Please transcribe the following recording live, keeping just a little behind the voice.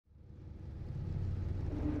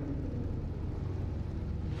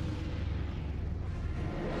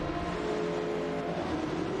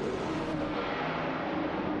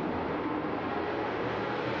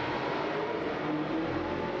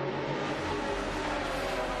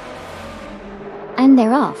And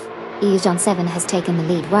they're off. EU John 7 has taken the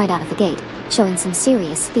lead right out of the gate, showing some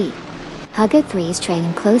serious speed. Hugger 3 is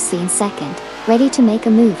trailing closely in second, ready to make a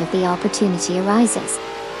move if the opportunity arises.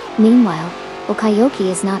 Meanwhile, Okayoki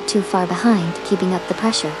is not too far behind, keeping up the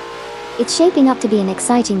pressure. It's shaping up to be an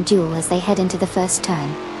exciting duel as they head into the first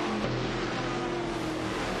turn.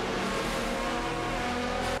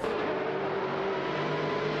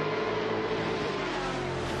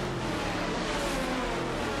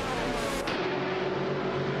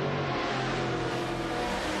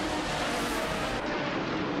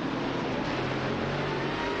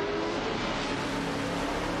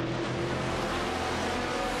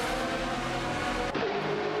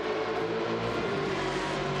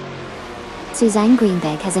 Suzanne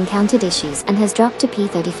Greenberg has encountered issues and has dropped to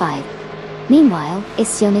P35. Meanwhile,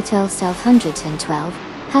 Isionito South 112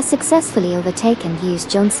 has successfully overtaken Hughes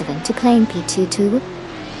Johnson to claim P22.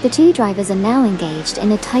 The two drivers are now engaged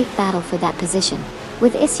in a tight battle for that position,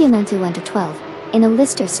 with Isionito 112 in a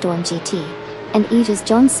Lister Storm GT and Hughes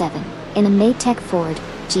John 7 in a Maytech Ford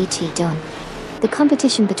GT Dome. The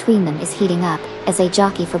competition between them is heating up as they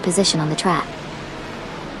jockey for position on the track.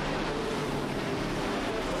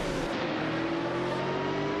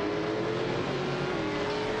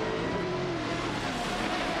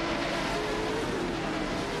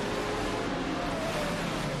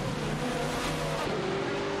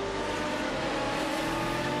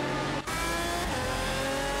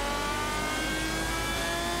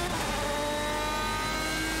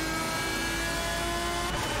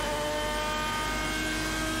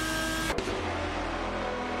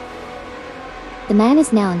 The man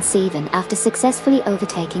is now in 7 after successfully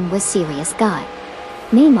overtaking Was Serious Guy.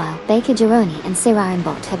 Meanwhile, Baker Gironi and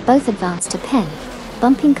Sirarenbot have both advanced to Pen,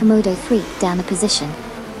 bumping Komodo 3 down a position.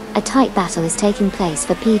 A tight battle is taking place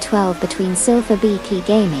for P12 between Silver BP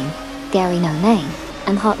Gaming, Gary No Name,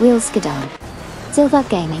 and Hot Wheels Skidone. Silver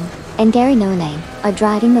Gaming and Gary No Name are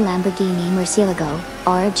driving the Lamborghini Murcielago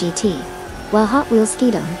RGT, while Hot Wheels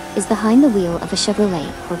Skidone is behind the wheel of a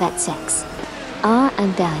Chevrolet Corvette 6.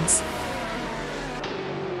 And balance.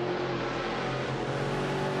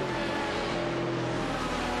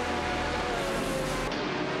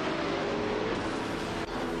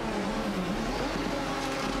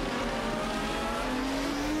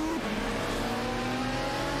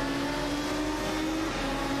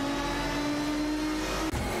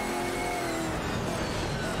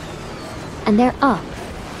 And they're up.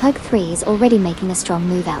 Hug 3 is already making a strong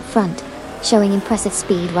move out front, showing impressive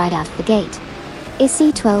speed right out of the gate.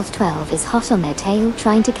 Issy 1212 is hot on their tail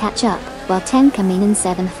trying to catch up, while 10 Kamin and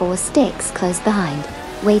 7-4 sticks close behind,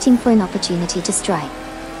 waiting for an opportunity to strike.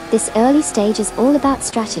 This early stage is all about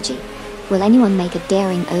strategy. Will anyone make a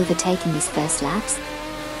daring overtake in these first laps?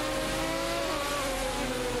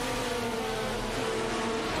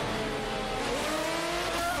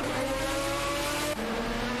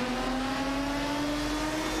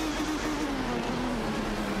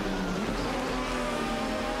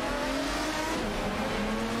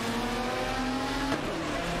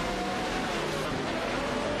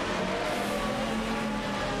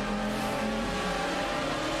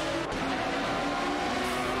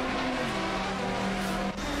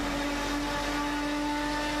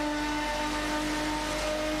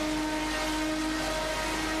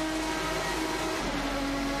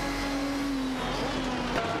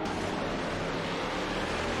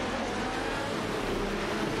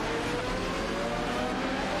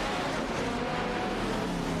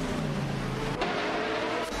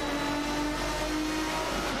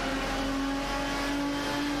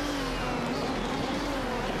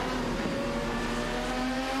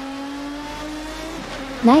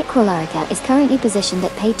 Nightcrawler is currently positioned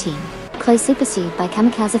at P18, closely pursued by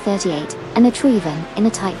Kamikaze 38 and Atruven in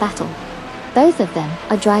a tight battle. Both of them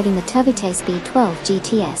are driving the Turvite Speed 12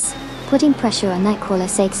 GTS, putting pressure on Nightcrawler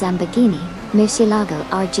 6 Lamborghini Murcielago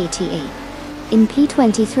RGTE. In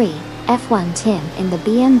P23, F1 Tim in the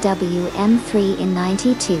BMW M3 in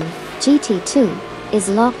 92 GT2 is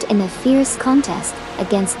locked in a fierce contest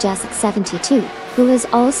against Jasic 72, who is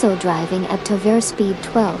also driving a Tavera Speed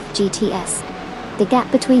 12 GTS. The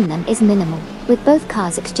gap between them is minimal, with both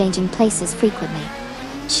cars exchanging places frequently.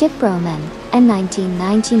 Shipbroman and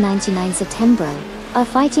 1999 Septembro are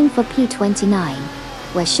fighting for P29,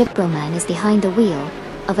 where Shipbroman is behind the wheel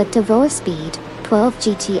of a Tavora Speed 12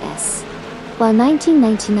 GTS, while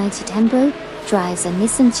 1999 Septembro drives a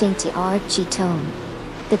Nissan GT-R G-Tone.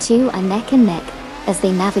 The two are neck and neck as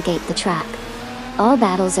they navigate the track. All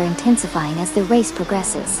battles are intensifying as the race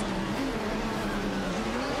progresses.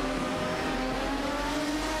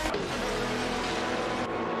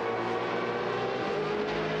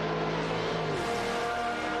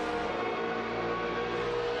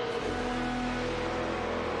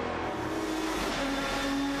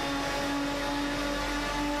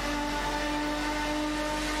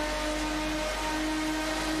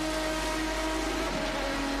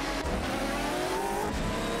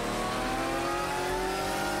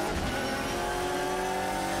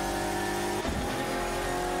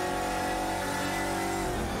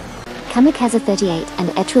 Kamikaze 38 and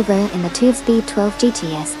Etruver in the 2-speed 12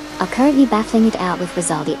 GTS are currently battling it out with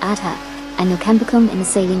Rizaldi Atta and Nukembukum in the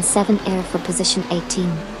Saline 7 Air for position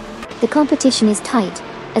 18. The competition is tight,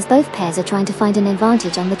 as both pairs are trying to find an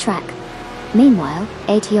advantage on the track. Meanwhile,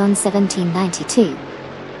 Aetion 1792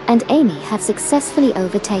 and Amy have successfully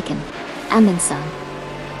overtaken Amundsen,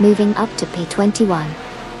 moving up to P21.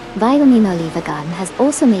 Viomin Olivergarden has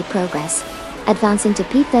also made progress, advancing to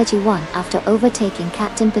P31 after overtaking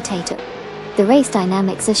Captain Potato. The race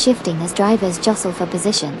dynamics are shifting as drivers jostle for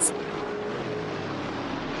positions.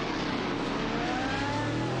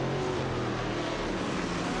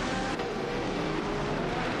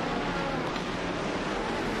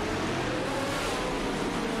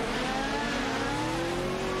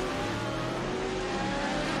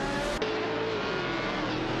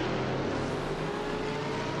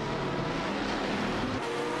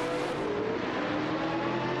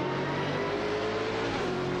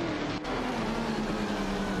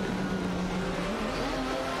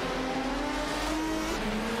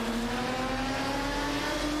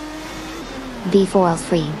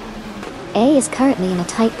 B4L3. A is currently in a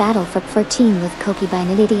tight battle for 14 with Koki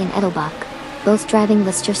Binalidi and Edelbach, both driving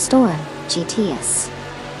Lister Storm GTS.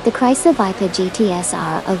 The Chrysler Viper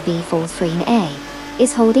GTS-R of B4L3A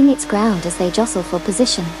is holding its ground as they jostle for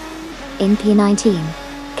position. In P19,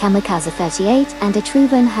 Kamikaze 38 and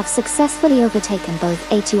Etruven have successfully overtaken both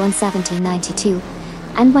A2 1792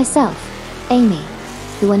 and myself, Amy,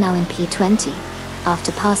 who are now in P20,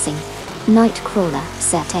 after passing Nightcrawler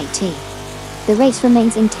Set AT. The race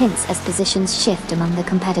remains intense as positions shift among the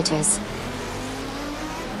competitors.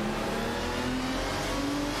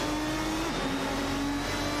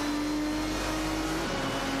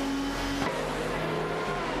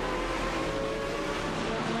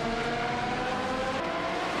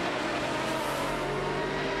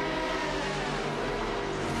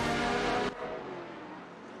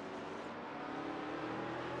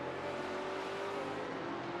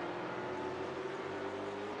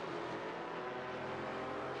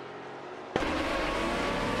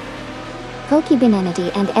 Koki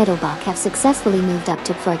Binenity and Edelbach have successfully moved up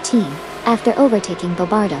to 14, after overtaking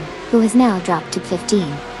Bobardo, who has now dropped to 15.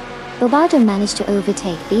 Bobardo managed to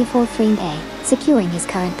overtake B4-3A, securing his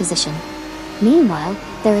current position. Meanwhile,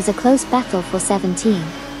 there is a close battle for 17,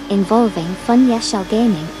 involving Fun Yeshal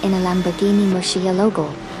Gaming in a Lamborghini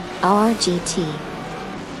Murcielago RGT.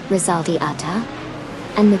 Rizaldi Atta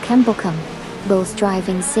and Nukembukum, both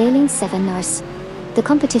driving Saline 7 Rs. The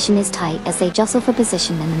competition is tight as they jostle for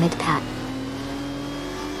position in the mid-pack.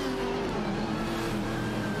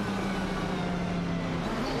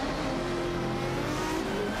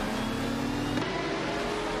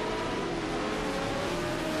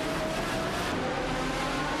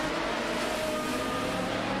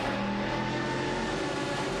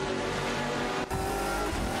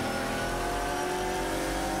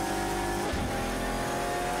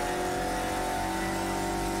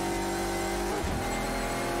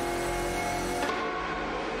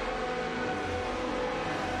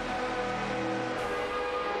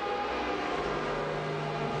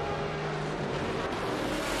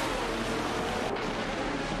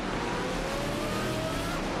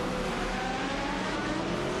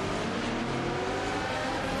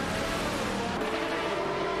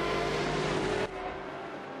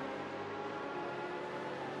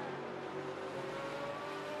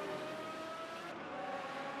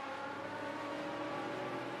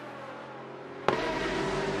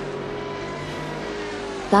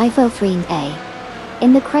 Viper 3A,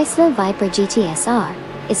 in the Chrysler Viper GTS-R,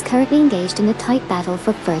 is currently engaged in a tight battle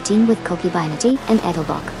for 13 with Koki Binety and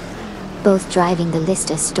Edelbach, both driving the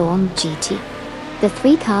Lister Storm GT. The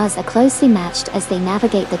three cars are closely matched as they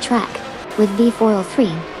navigate the track, with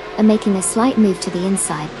V4L3 making a slight move to the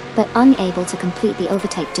inside, but unable to complete the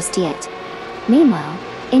overtake just yet. Meanwhile,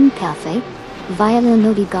 in Perfe,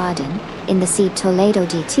 Viola Garden, in the Seed Toledo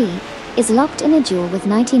DT, is locked in a duel with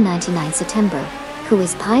 1999 September, who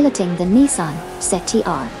is piloting the Nissan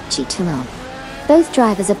ZTR G2. Both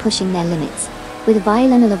drivers are pushing their limits, with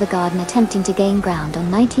Viola Garden attempting to gain ground on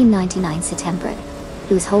 1999 September,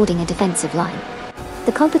 who is holding a defensive line.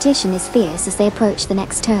 The competition is fierce as they approach the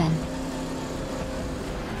next turn.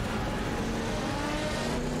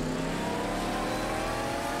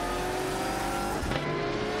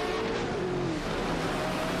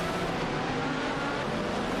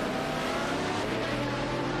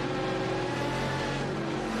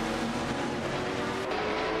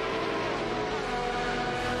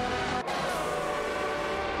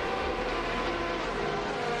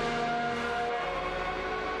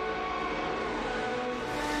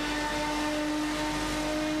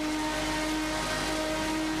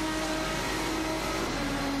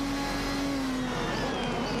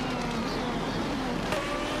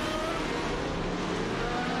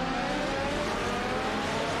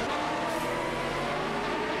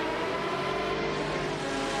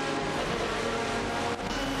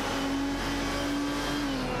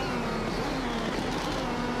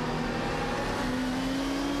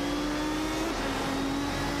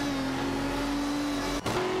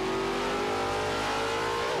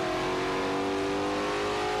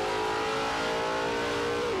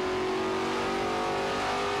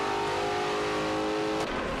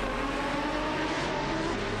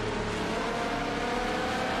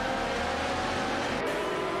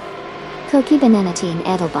 Koki Benenati and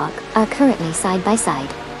Edelbach are currently side by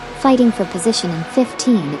side, fighting for position in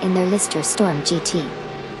 15 in their Lister Storm GT.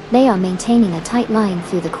 They are maintaining a tight line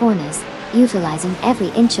through the corners, utilizing every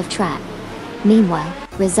inch of track. Meanwhile,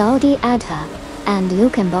 Rizaldi Adha and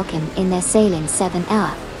Lukenbokim in their Salin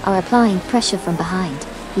 7R are applying pressure from behind,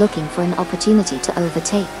 looking for an opportunity to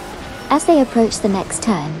overtake. As they approach the next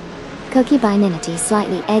turn, Koki Benenati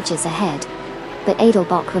slightly edges ahead, but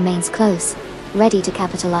Edelbach remains close, ready to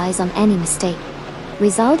capitalize on any mistake.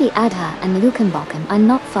 Rizaldi Adha and Lukenbokim are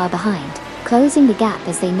not far behind, closing the gap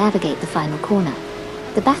as they navigate the final corner.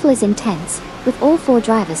 The battle is intense, with all four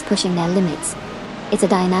drivers pushing their limits. It's a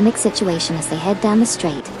dynamic situation as they head down the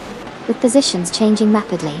straight, with positions changing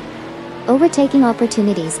rapidly. Overtaking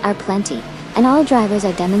opportunities are plenty, and all drivers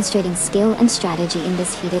are demonstrating skill and strategy in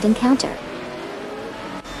this heated encounter.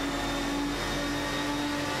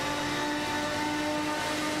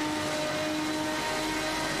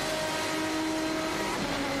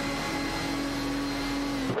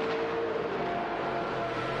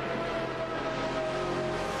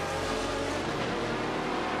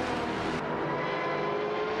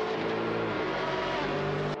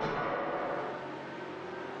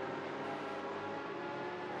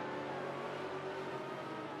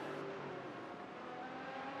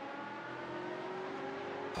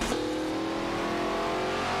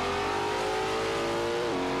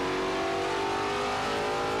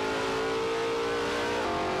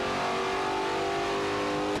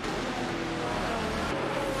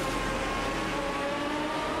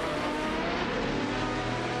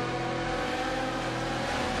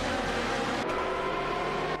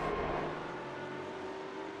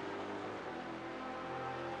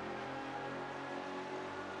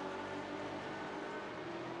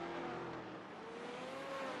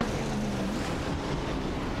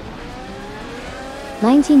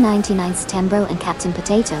 September and Captain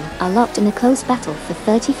Potato are locked in a close battle for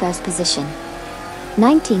 31st position.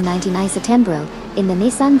 1999 September, in the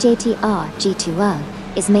Nissan GT-R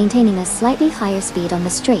G2R, is maintaining a slightly higher speed on the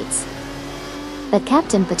straights. But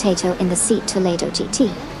Captain Potato in the Seat Toledo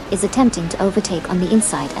GT is attempting to overtake on the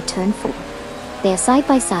inside at turn 4. They are side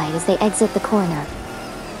by side as they exit the corner.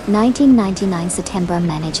 1999 September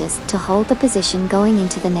manages to hold the position going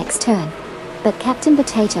into the next turn, but Captain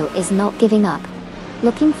Potato is not giving up,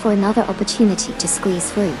 looking for another opportunity to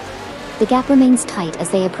squeeze through. The gap remains tight as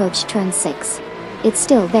they approach turn 6. It's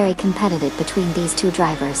still very competitive between these two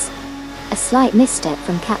drivers. A slight misstep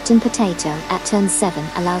from Captain Potato at turn 7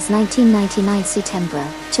 allows 1999 September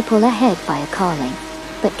to pull ahead by a car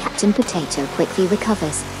length, but Captain Potato quickly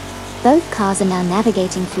recovers. Both cars are now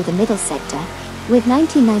navigating through the middle sector, with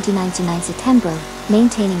 1999 September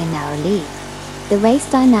maintaining a narrow lead. The race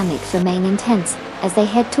dynamics remain intense as they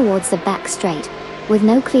head towards the back straight, with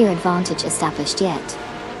no clear advantage established yet.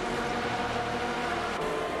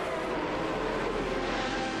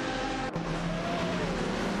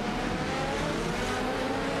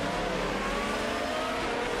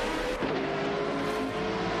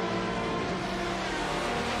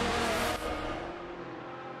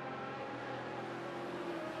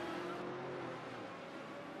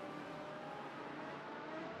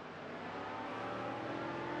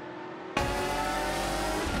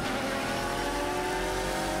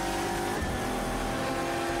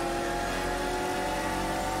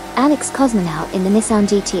 Alex Cosmonaut in the Nissan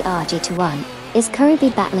GT-R G2R is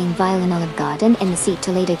currently battling Violin Olivegarden in the Seat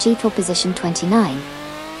Toledo G4 position 29.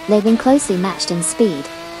 They've been closely matched in speed,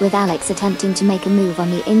 with Alex attempting to make a move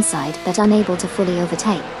on the inside but unable to fully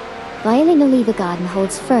overtake. Violin Olivegarden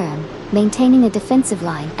holds firm, maintaining a defensive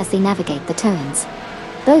line as they navigate the turns.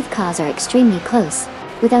 Both cars are extremely close,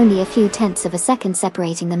 with only a few tenths of a second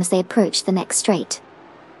separating them as they approach the next straight.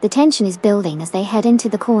 The tension is building as they head into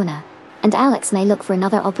the corner, and Alex may look for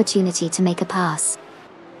another opportunity to make a pass.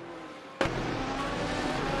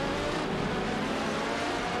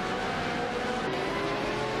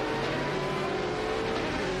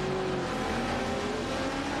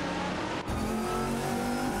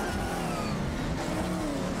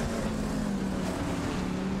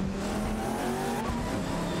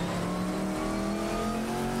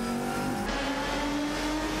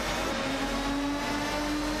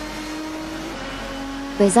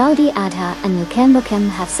 Rizaldi Adha and Lukenbokim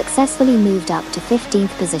have successfully moved up to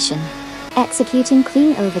 15th position, executing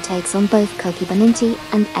clean overtakes on both Koki Benenati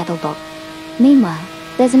and Edelbach. Meanwhile,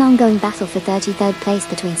 there's an ongoing battle for 33rd place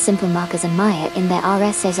between Simple Markers and Maya in their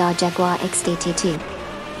RS Cesar Jaguar XDT2,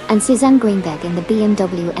 and Suzanne Greenberg in the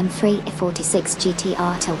BMW M3 46 GT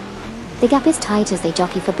Arto. The gap is tight as they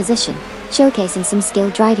jockey for position, showcasing some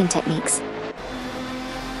skilled driving techniques.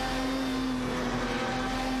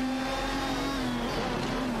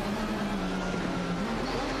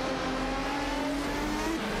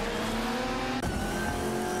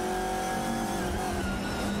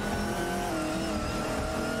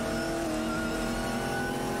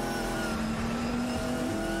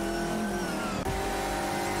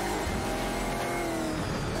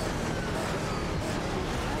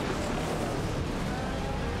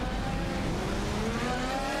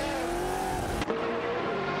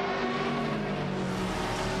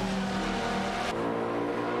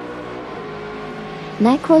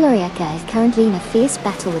 Nightcrawler is currently in a fierce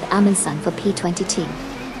battle with Amundsen for P22.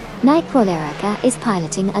 Nightcrawler is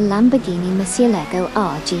piloting a Lamborghini Murcielago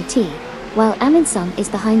RGT, while Amundsen is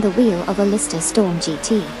behind the wheel of a Lister Storm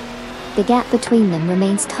GT. The gap between them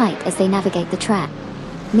remains tight as they navigate the track.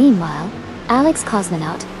 Meanwhile, Alex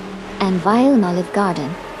Cosmonaut and Violet Olive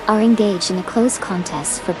Garden are engaged in a close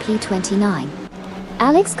contest for P29.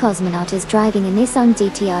 Alex Cosmonaut is driving a Nissan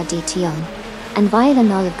GT-R DTO, and Violet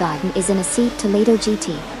Olive Garden is in a Seat Toledo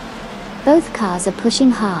GT. Both cars are pushing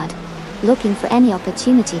hard, looking for any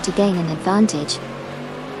opportunity to gain an advantage.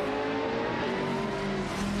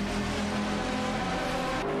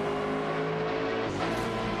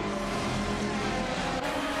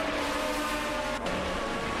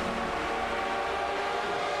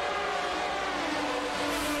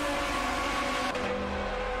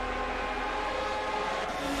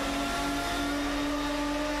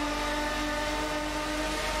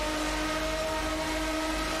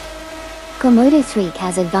 Komodo 3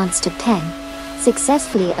 has advanced to 10,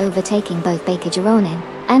 successfully overtaking both Baker Gironin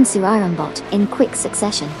and Surarenbot in quick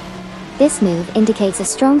succession. This move indicates a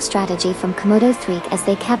strong strategy from Komodo 3 as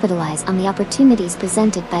they capitalize on the opportunities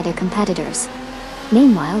presented by their competitors.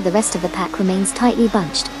 Meanwhile, the rest of the pack remains tightly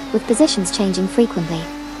bunched, with positions changing frequently.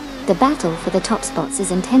 The battle for the top spots is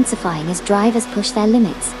intensifying as drivers push their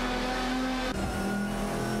limits.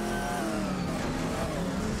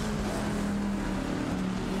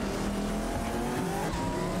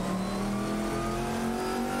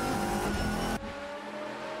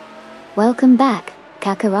 Welcome back,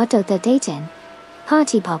 Kakaroto the Dayton.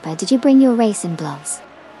 Party Popper, did you bring your racing gloves?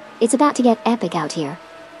 It's about to get epic out here.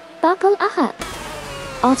 Buckle up!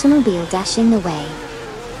 Automobile dashing away.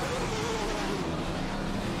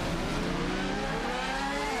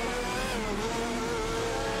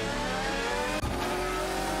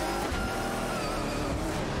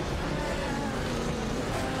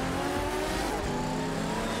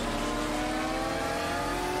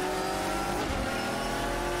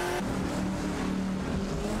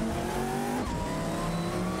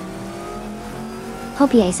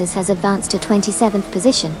 Hopiaces has advanced to 27th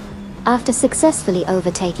position, after successfully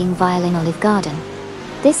overtaking Violin Olive Garden.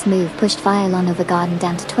 This move pushed Violin Olive Garden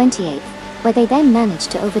down to 28th, where they then managed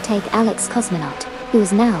to overtake Alex Cosmonaut, who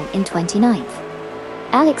is now in 29th.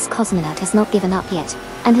 Alex Cosmonaut has not given up yet,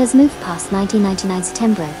 and has moved past 1999's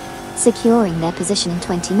Tembro, securing their position in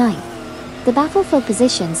 29th. The battle for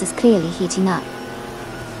positions is clearly heating up.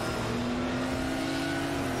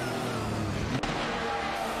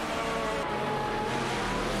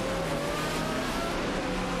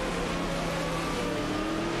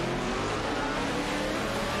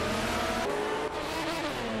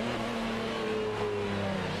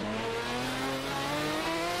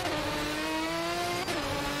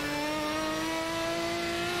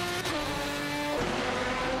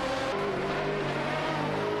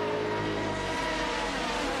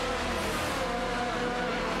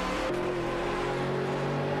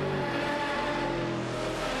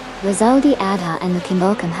 Rizaldi Adha and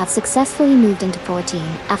Lukimbokum have successfully moved into 14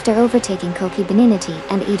 after overtaking Koki Beninity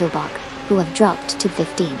and Edelbach, who have dropped to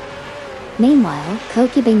 15. Meanwhile,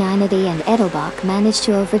 Koki Beninity and Edelbach managed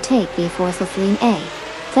to overtake V433A,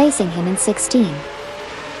 placing him in 16.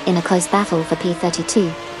 In a close battle for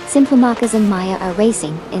P32, Simple Markers and Maya are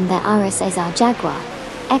racing in their RSSR Jaguar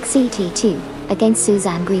XET2 against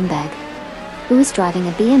Suzanne Greenberg, who is driving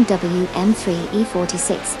a BMW M3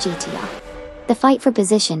 E46 GTR. The fight for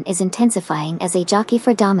position is intensifying as they jockey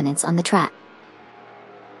for dominance on the track.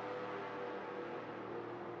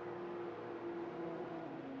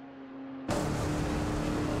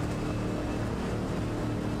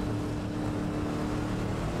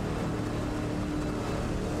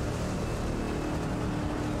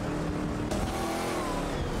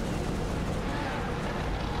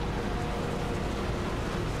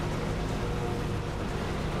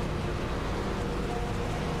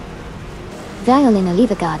 Violin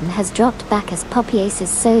Olive Garden has dropped back as Poppy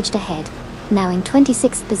Aces surged ahead, now in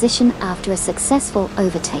 26th position after a successful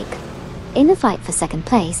overtake. In the fight for second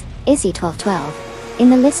place, Izzy 1212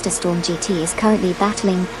 in the Lister Storm GT is currently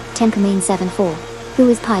battling Tenkamine 74, who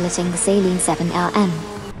is piloting the Saline 7LM.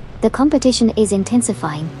 The competition is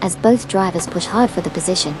intensifying as both drivers push hard for the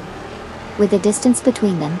position, with the distance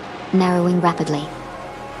between them narrowing rapidly.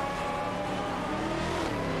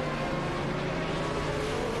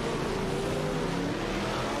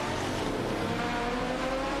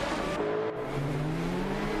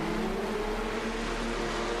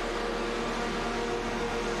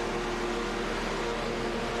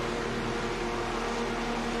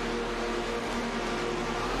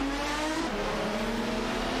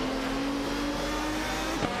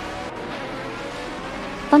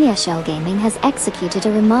 Funya Shell Gaming has executed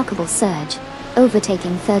a remarkable surge,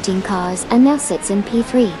 overtaking 13 cars and now sits in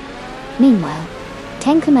P3. Meanwhile,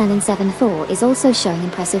 Tenkaman in 7-4 is also showing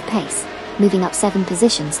impressive pace, moving up 7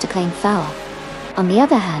 positions to claim foul. On the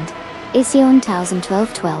other hand, Ision Taos in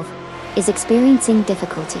 12-12 is experiencing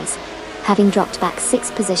difficulties, having dropped back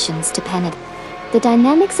 6 positions to Penad. The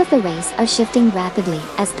dynamics of the race are shifting rapidly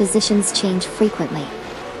as positions change frequently.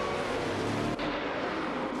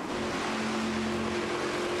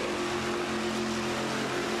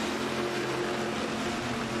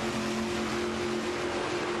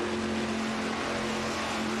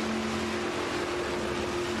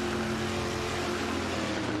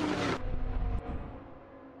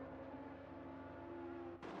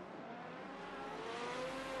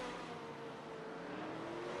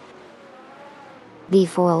 The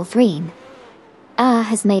 403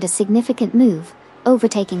 has made a significant move,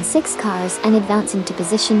 overtaking 6 cars and advancing to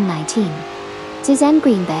position 19. Suzanne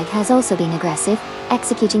Greenberg has also been aggressive,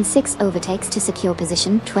 executing 6 overtakes to secure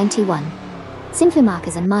position 21.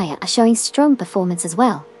 Sinfumarkers and Maya are showing strong performance as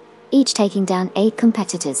well, each taking down 8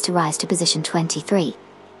 competitors to rise to position 23.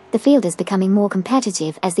 The field is becoming more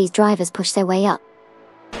competitive as these drivers push their way up.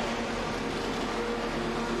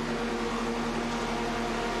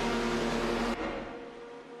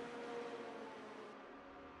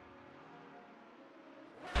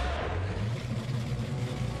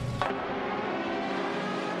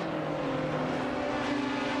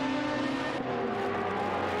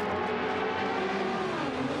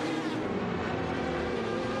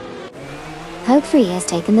 Hope 3 has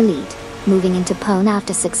taken the lead, moving into pole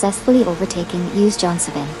after successfully overtaking Hughes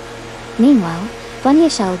Johnson. Meanwhile, Funya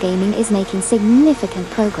Shell Gaming is making significant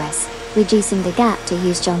progress, reducing the gap to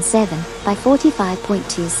Hughes Johnson by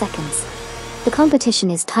 45.2 seconds. The competition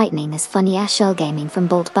is tightening as Funya Shell Gaming from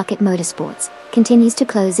Bolt Bucket Motorsports continues to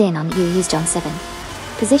close in on Hughes Johnson.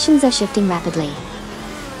 Positions are shifting rapidly.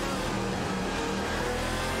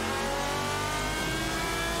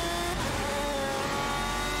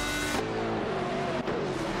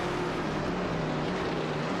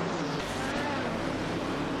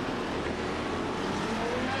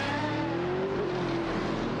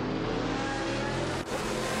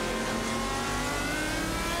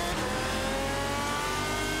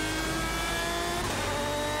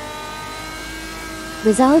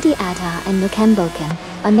 Rizaldi Adha and Nukemboken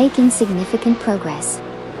are making significant progress.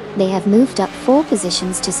 They have moved up 4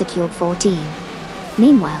 positions to secure 14.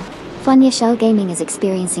 Meanwhile, Funya Shell Gaming is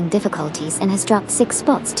experiencing difficulties and has dropped 6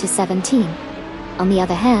 spots to 17. On the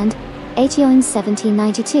other hand, Ation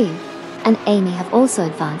 1792 and Amy have also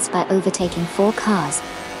advanced by overtaking 4 cars,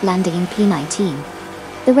 landing in P19.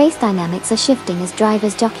 The race dynamics are shifting as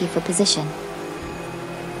drivers jockey for position.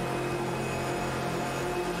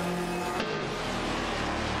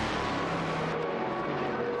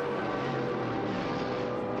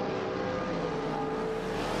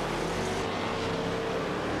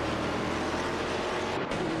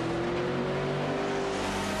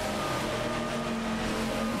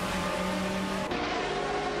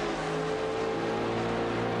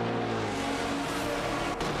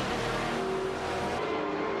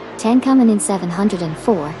 Tenkaman in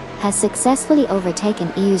 704 has successfully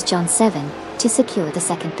overtaken Hughes Johnson to secure the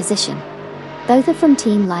 2nd position. Both are from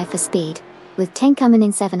Team Life for Speed, with Tenkaman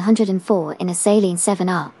in 704 in a Saline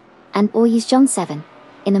 7R, and Hughes Johnson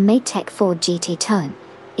in a Maytech Ford GT Tone,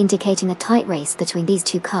 indicating a tight race between these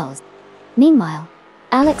 2 cars. Meanwhile,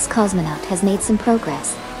 Alex Cosmonaut has made some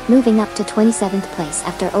progress, moving up to 27th place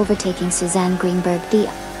after overtaking Suzanne Greenberg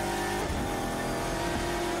Dia.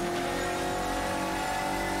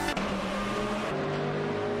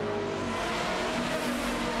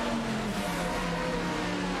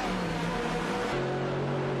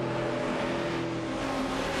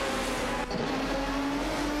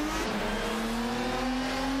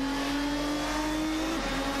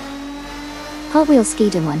 Hot Wheels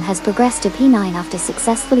Skidamon has progressed to P9 after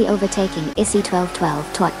successfully overtaking Issy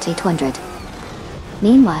 1212 T200.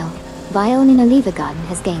 Meanwhile, Violin Oliver Garden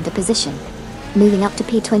has gained a position, moving up to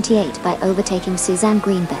P28 by overtaking Suzanne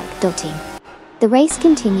Greenberg Team. The race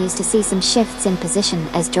continues to see some shifts in position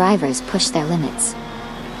as drivers push their limits.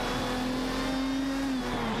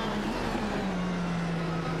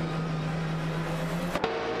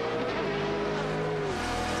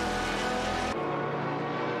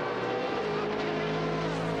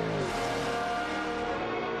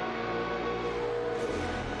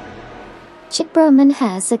 Chick Broman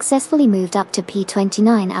has successfully moved up to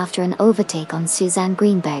P29 after an overtake on Suzanne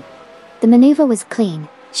Greenberg. The maneuver was clean,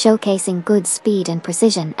 showcasing good speed and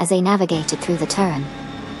precision as they navigated through the turn.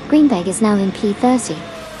 Greenberg is now in P30,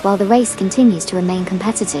 while the race continues to remain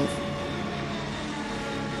competitive.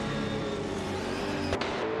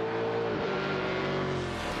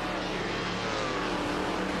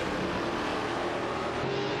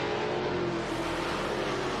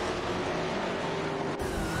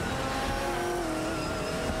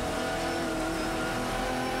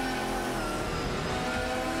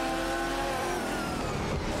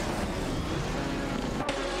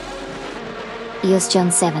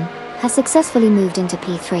 John 7, has successfully moved into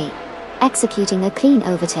P3, executing a clean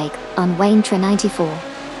overtake on Waintra 94.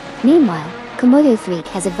 Meanwhile, Komodo 3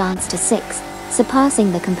 has advanced to 6th,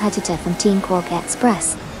 surpassing the competitor from Team Quark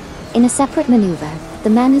Express. In a separate maneuver, the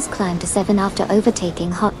man has climbed to 7 after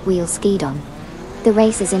overtaking Hot Wheels Skidon. The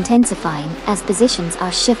race is intensifying as positions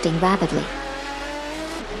are shifting rapidly.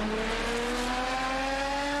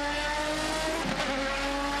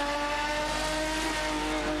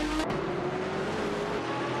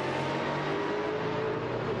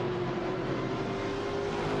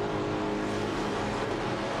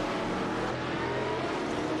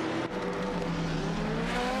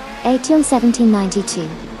 Aetion 1792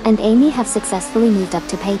 and Amy have successfully moved up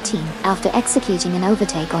to P18 after executing an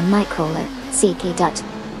overtake on Nightcrawler, CK Dut.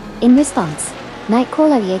 In response,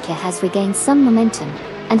 Nightcrawler Yaka has regained some momentum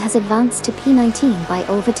and has advanced to P19 by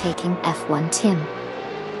overtaking F1 Tim.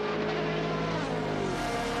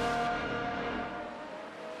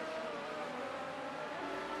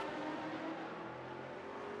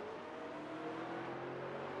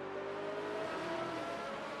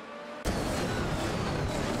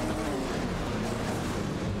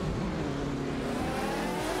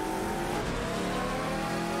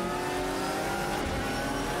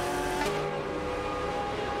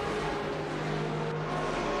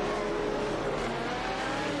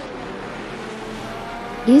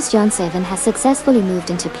 John 7 has successfully moved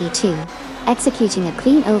into P2, executing a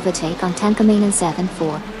clean overtake on Tankermanen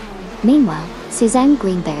 7-4. Meanwhile, Suzanne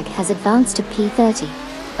Greenberg has advanced to P30,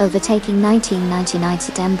 overtaking 1999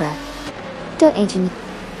 September.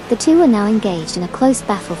 The two are now engaged in a close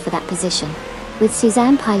battle for that position, with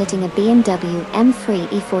Suzanne piloting a BMW M3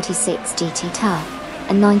 E46 GT Tower,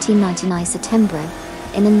 and 1999 September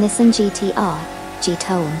in a Nissan GT-R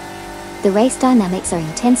G-Tone. The race dynamics are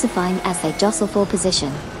intensifying as they jostle for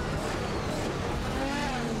position.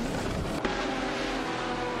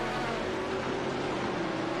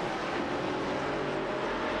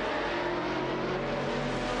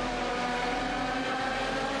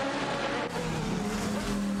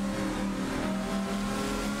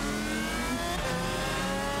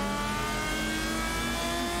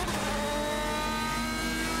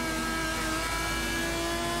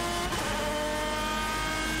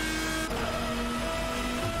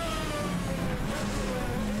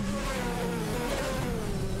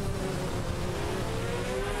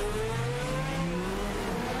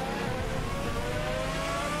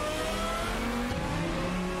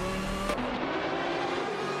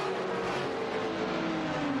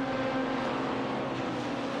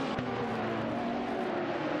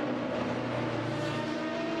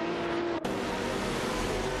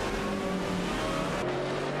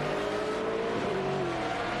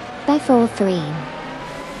 By 4-3.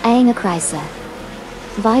 Aang Chrysler.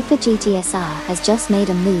 Viper GTSR has just made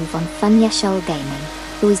a move on Funyashol Gaming,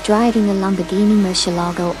 who is driving the Lamborghini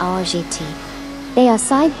Murcielago RGT. They are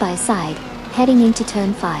side by side, heading into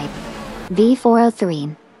turn 5.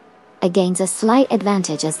 V403 gains a slight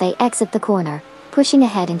advantage as they exit the corner, pushing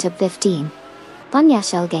ahead into 15.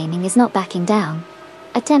 Funyashol Gaming is not backing down,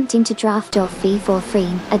 attempting to draft off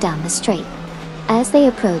V403 down the straight. As they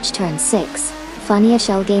approach turn 6,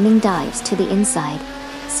 Funyashol Gaming dives to the inside,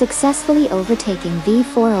 successfully overtaking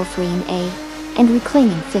V403A and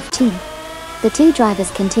reclaiming 15. The two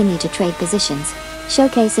drivers continue to trade positions,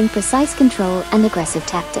 showcasing precise control and aggressive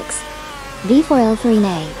tactics.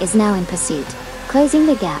 V4L3A is now in pursuit, closing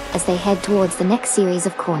the gap as they head towards the next series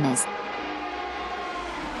of corners.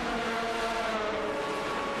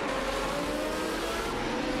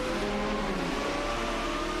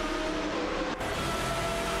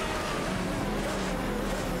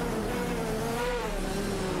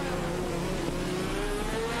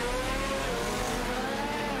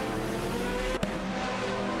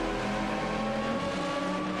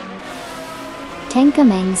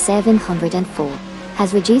 Tankermanen 704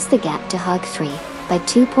 has reduced the gap to Hug 3 by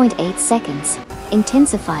 2.8 seconds,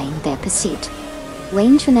 intensifying their pursuit.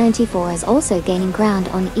 Waintra 94 is also gaining ground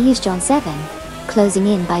on John 7, closing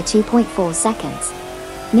in by 2.4 seconds.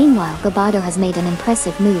 Meanwhile, Gabado has made an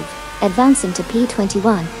impressive move, advancing to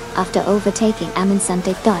P21 after overtaking Amundsen.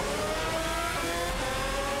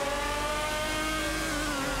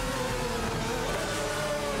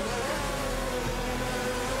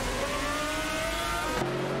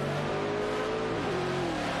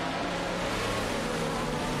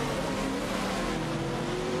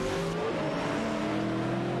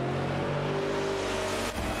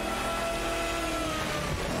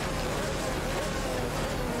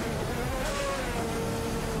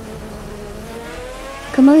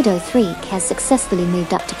 Komodo 3 has successfully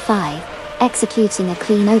moved up to 5, executing a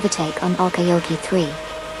clean overtake on Okayoki 3.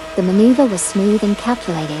 The maneuver was smooth and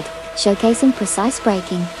calculated, showcasing precise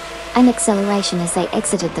braking and acceleration as they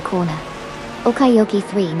exited the corner. Okayoki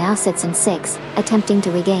 3 now sits in 6th, attempting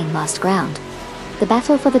to regain lost ground. The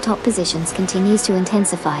battle for the top positions continues to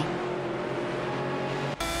intensify.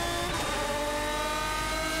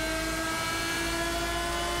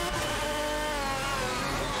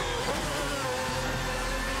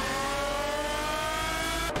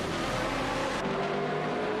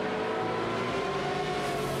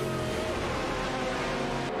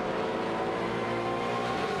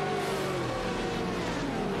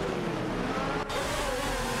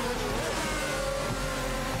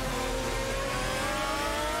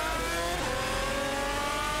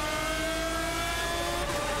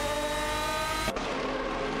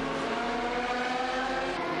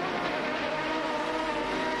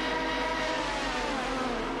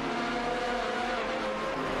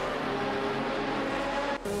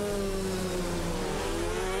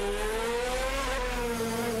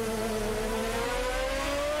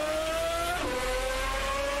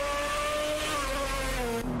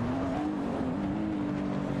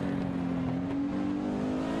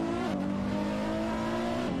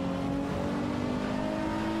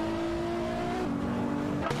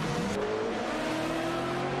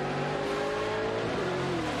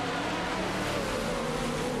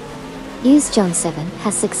 John 7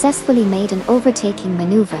 has successfully made an overtaking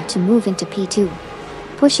maneuver to move into P2,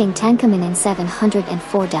 pushing Tankamanen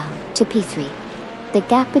 704 down to P3. The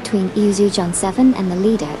gap between John 7 and the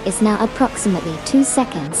leader is now approximately 2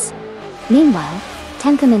 seconds. Meanwhile,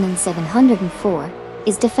 Tankamanen 704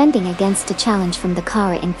 is defending against a challenge from the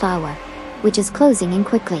Kara in Power, which is closing in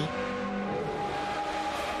quickly.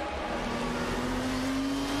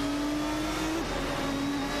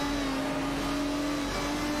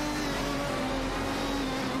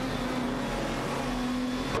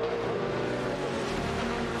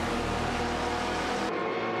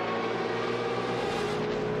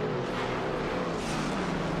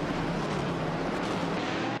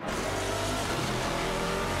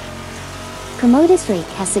 Komoda's Freak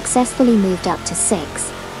has successfully moved up to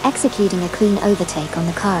 6, executing a clean overtake on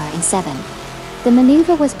the Kara in 7. The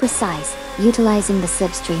maneuver was precise, utilizing the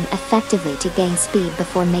slipstream effectively to gain speed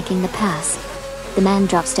before making the pass. The man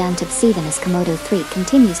drops down to 7 as Komodo 3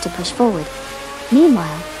 continues to push forward.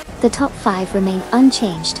 Meanwhile, the top 5 remain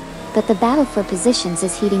unchanged, but the battle for positions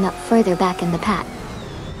is heating up further back in the pack.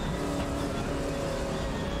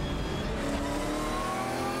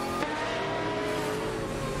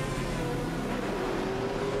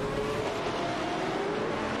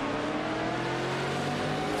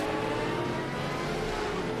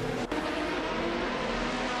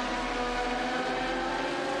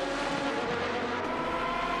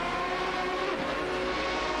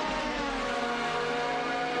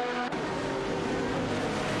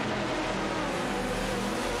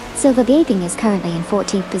 Silver Gaming is currently in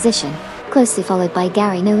 14th position, closely followed by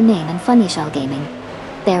Gary No Name and Funnyshell Gaming.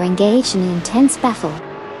 They're engaged in an intense battle,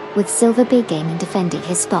 with Silver Big Gaming defending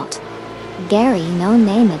his spot. Gary No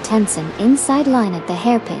Name attempts an inside line at the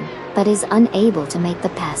hairpin, but is unable to make the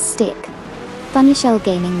pass stick. Funnyshell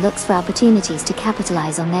Gaming looks for opportunities to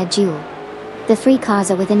capitalize on their duel. The three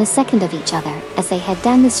cars are within a second of each other as they head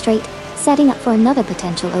down the straight, setting up for another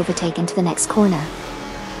potential overtake into the next corner.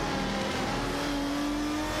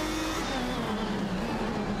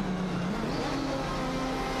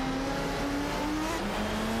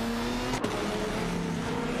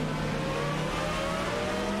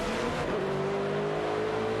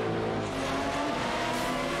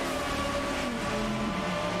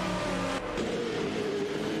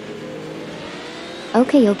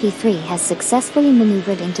 Okayoki 3 has successfully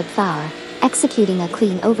maneuvered into power, executing a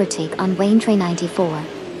clean overtake on Wayne Tray 94.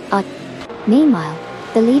 Meanwhile,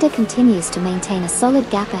 the leader continues to maintain a solid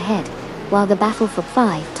gap ahead, while the battle for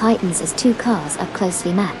 5 tightens as 2 cars are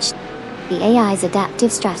closely matched. The AI's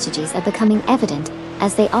adaptive strategies are becoming evident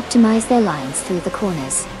as they optimize their lines through the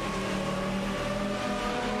corners.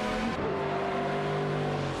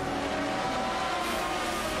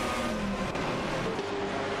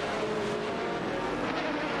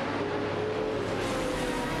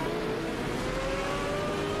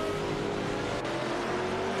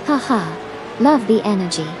 Haha, love the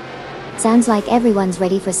energy. Sounds like everyone's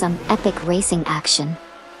ready for some epic racing action.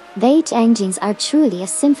 The engines are truly a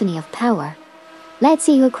symphony of power. Let's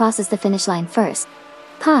see who crosses the finish line first.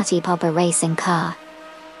 Party Popper Racing Car.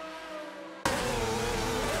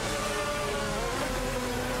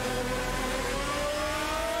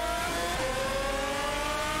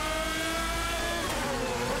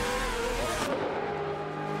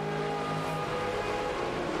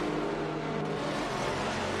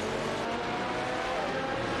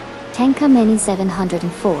 Tenka Mini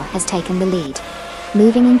 704 has taken the lead,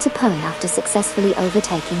 moving into pole after successfully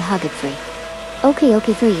overtaking Huggard 3.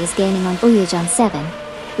 Oki 3 is gaining on Uyujan 7,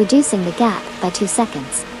 reducing the gap by 2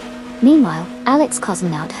 seconds. Meanwhile, Alex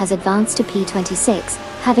Cosmonaut has advanced to P26,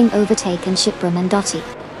 having overtaken Shipra Mandotti.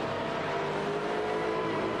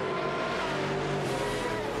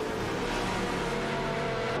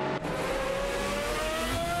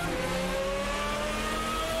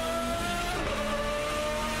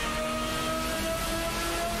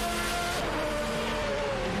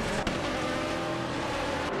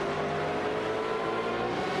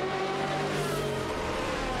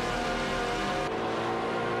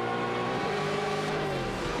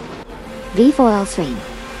 V4L3.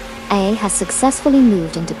 A has successfully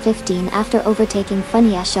moved into 15 after overtaking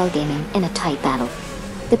Funya Shell Gaming in a tight battle.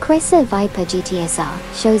 The Chrysler Viper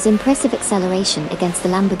GTSR shows impressive acceleration against the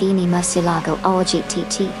Lamborghini Murcielago R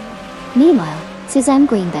GTT. Meanwhile, Suzanne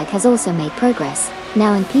Greenberg has also made progress,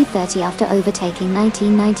 now in P30 after overtaking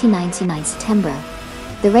 1999 September.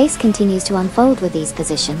 The race continues to unfold with these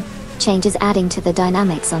position changes adding to the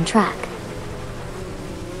dynamics on track.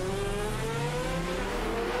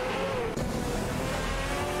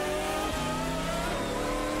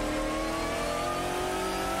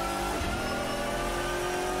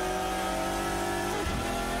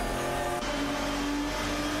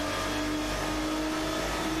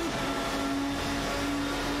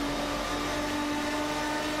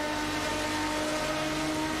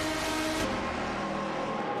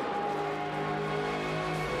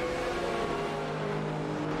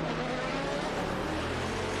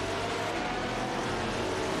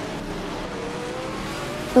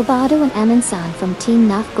 Bobardo and Amin-san from Team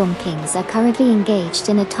Nafgum Kings are currently engaged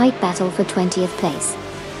in a tight battle for 20th place.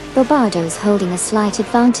 Bobardo is holding a slight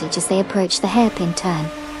advantage as they approach the hairpin turn,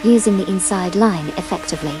 using the inside line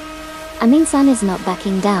effectively. Amin-san is not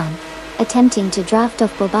backing down, attempting to draft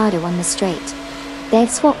off Bobardo on the straight. They've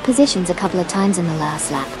swapped positions a couple of times in the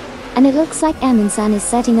last lap, and it looks like Amin-san is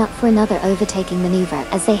setting up for another overtaking maneuver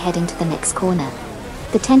as they head into the next corner.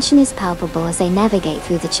 The tension is palpable as they navigate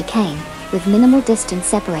through the chicane, with minimal distance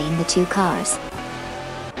separating the two cars.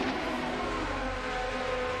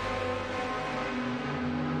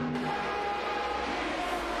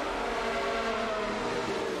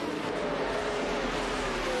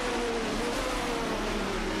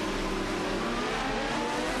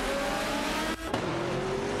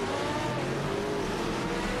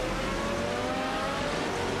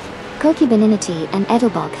 Koki Beninity and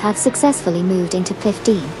Edelbach have successfully moved into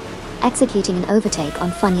 15. Executing an overtake on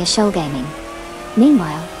Funya Shell Gaming.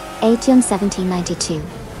 Meanwhile, Aetion 1792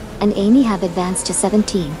 and Amy have advanced to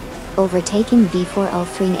 17, overtaking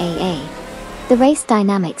V4L3 and AA. The race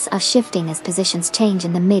dynamics are shifting as positions change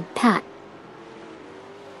in the mid-pack.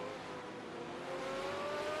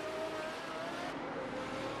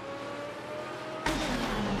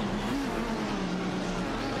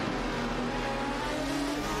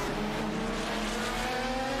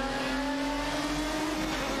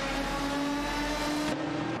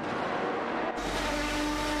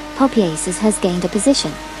 Poppy Aces has gained a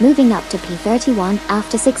position, moving up to P31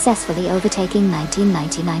 after successfully overtaking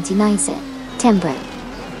 1999 September.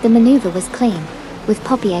 The maneuver was clean, with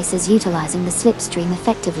Poppy Aces utilizing the slipstream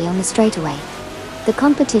effectively on the straightaway. The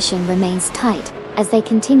competition remains tight as they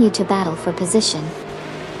continue to battle for position.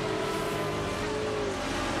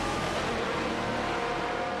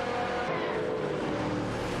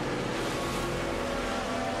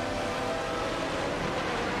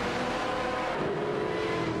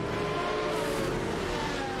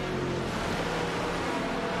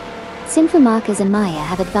 Sinfa Marquez and Maya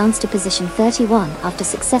have advanced to position 31 after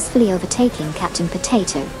successfully overtaking Captain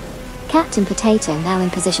Potato. Captain Potato, now in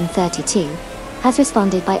position 32, has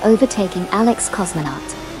responded by overtaking Alex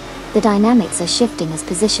Cosmonaut. The dynamics are shifting as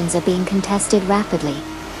positions are being contested rapidly.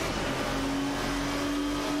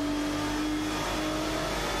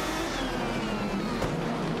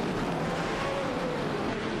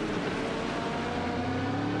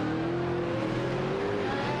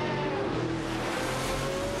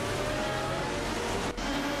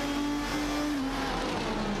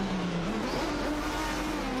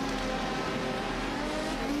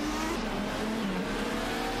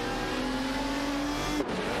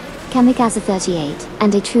 Kamikaze 38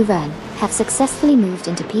 and a True Vern have successfully moved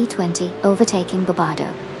into P20, overtaking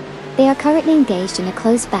Bobardo. They are currently engaged in a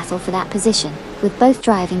close battle for that position, with both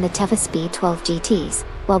driving the Teva Speed 12 GTs,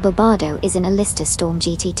 while Bobardo is in a Lister Storm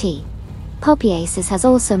GTT. Poppy Aces has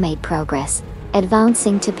also made progress,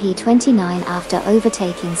 advancing to P29 after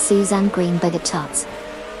overtaking Suzanne Greenberg at Tots.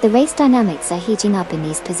 The race dynamics are heating up in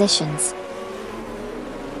these positions.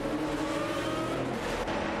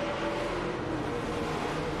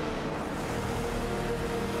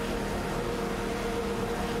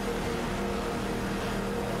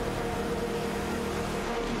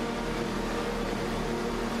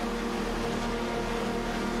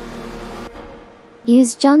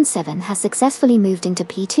 Yu's John 7 has successfully moved into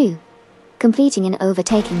P2, completing an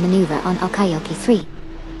overtaking maneuver on Okayoki 3.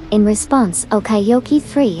 In response, Okayoki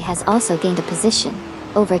 3 has also gained a position,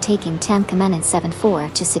 overtaking Tankamanen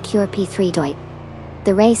 7-4 to secure P3 doi.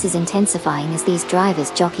 The race is intensifying as these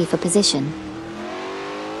drivers jockey for position.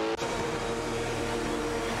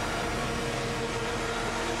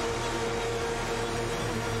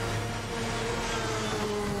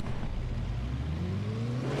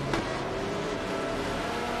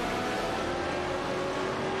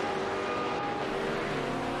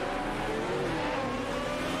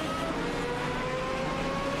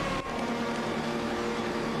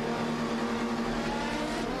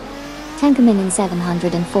 Tankamanen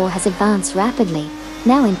 704 has advanced rapidly,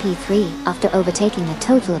 now in P3, after overtaking a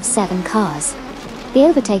total of 7 cars. The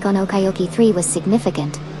overtake on Okayoki 3 was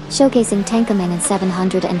significant, showcasing Tankamanen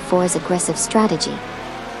 704's aggressive strategy.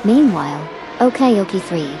 Meanwhile, Okayoki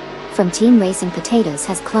 3, from Team Racing Potatoes,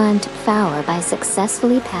 has climbed top power by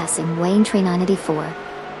successfully passing Wayne Train 984.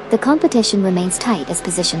 The competition remains tight as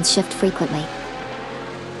positions shift frequently.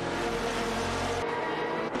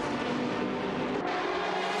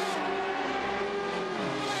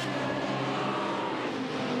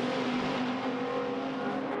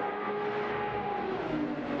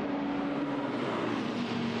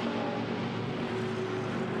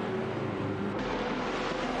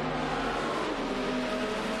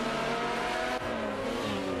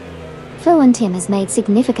 Fuji team has made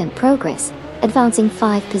significant progress, advancing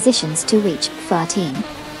 5 positions to reach FA team.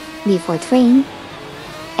 Leaford Train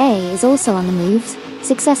A is also on the moves,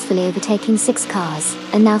 successfully overtaking 6 cars,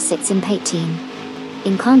 and now sits in P18.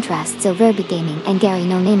 In contrast, Silverby Gaming and Gary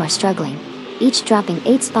No Name are struggling, each dropping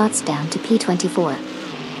 8 spots down to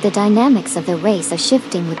P24. The dynamics of the race are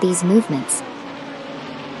shifting with these movements.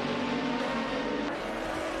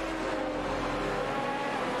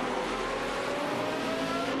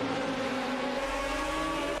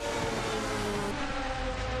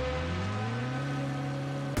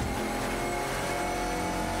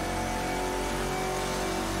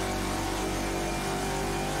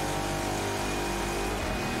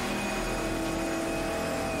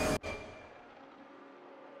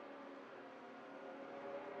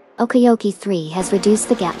 Okayoki 3 has reduced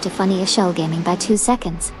the gap to Funny Shell Gaming by 2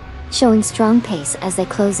 seconds, showing strong pace as they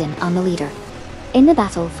close in on the leader. In the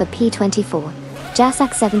battle for P24,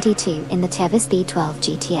 Jasak 72 in the Tevis B12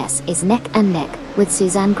 GTS is neck and neck, with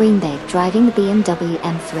Suzanne Greenberg driving the BMW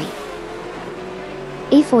M3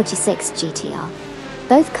 E46 GTR.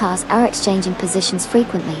 Both cars are exchanging positions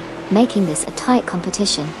frequently, making this a tight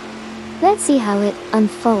competition. Let's see how it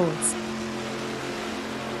unfolds.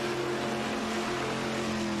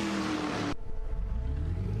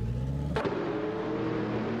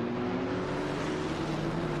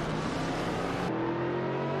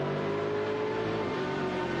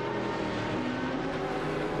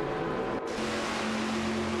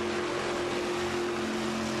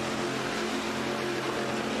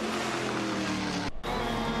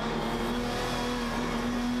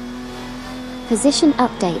 Position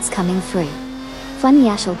updates coming through.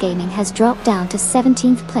 Funyashal Gaming has dropped down to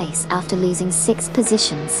 17th place after losing 6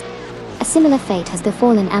 positions. A similar fate has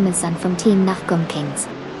befallen Amundsen from Team Nafgum Kings,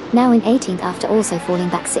 now in 18th after also falling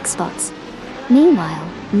back 6 spots. Meanwhile,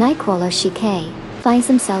 Nightcrawler Shike finds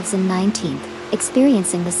themselves in 19th,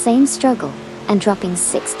 experiencing the same struggle, and dropping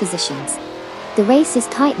 6 positions. The race is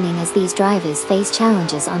tightening as these drivers face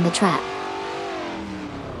challenges on the track.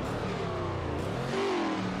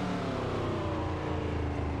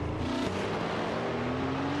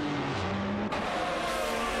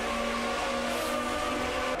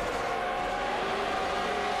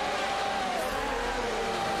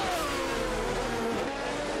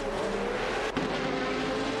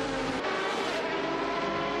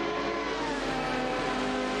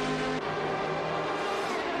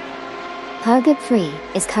 Target 3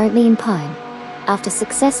 is currently in pole, after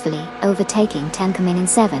successfully overtaking Tankamanen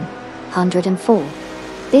 704.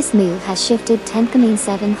 This move has shifted Tankamanen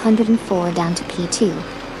 704 down to P2,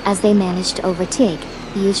 as they managed to overtake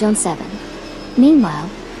Yujon 7. Meanwhile,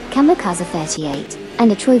 Kamikaze 38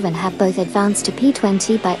 and Atruvan have both advanced to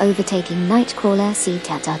P20 by overtaking Nightcrawler C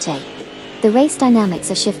Tatate. The race dynamics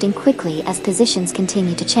are shifting quickly as positions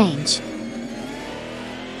continue to change.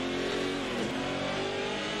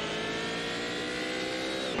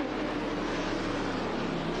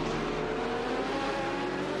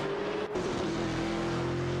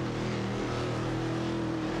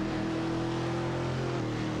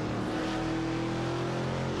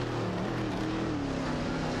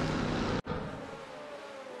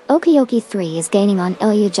 Okayoki 3 is gaining on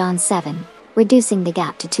Ilyu John 7, reducing the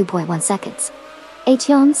gap to 2.1 seconds.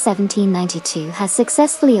 Aetion 1792 has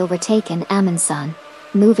successfully overtaken Amundsen,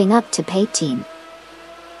 moving up to P18.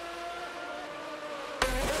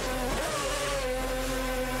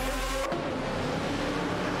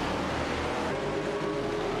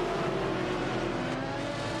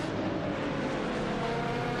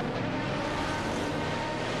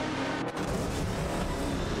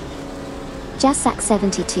 Jasak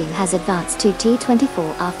 72 has advanced to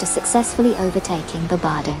T24 after successfully overtaking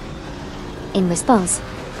Bobado. In response,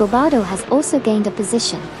 Bobado has also gained a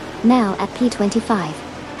position, now at P25,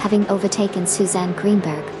 having overtaken Suzanne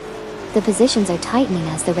Greenberg. The positions are tightening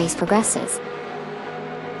as the race progresses.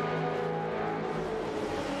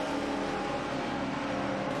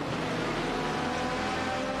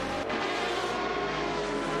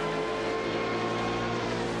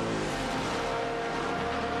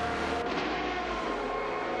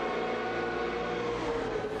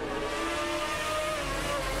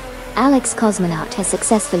 Alex Cosmonaut has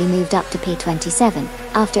successfully moved up to P27,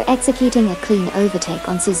 after executing a clean overtake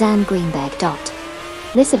on Suzanne Greenberg.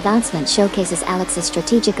 This advancement showcases Alex's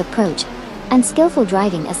strategic approach and skillful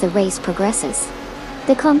driving as the race progresses.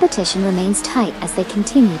 The competition remains tight as they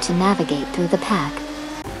continue to navigate through the pack.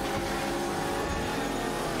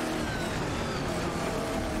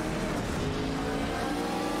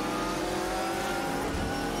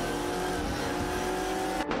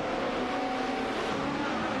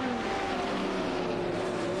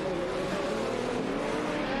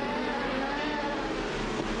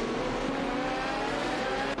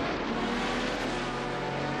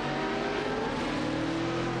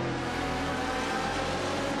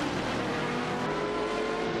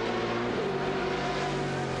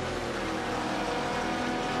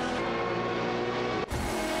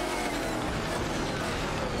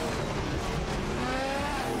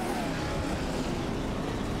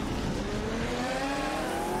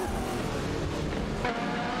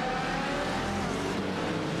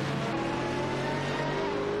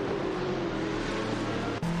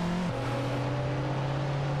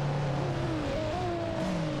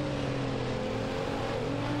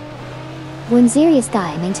 Sirius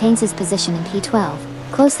Guy maintains his position in P12,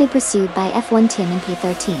 closely pursued by F1 Tim in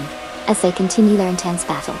P13, as they continue their intense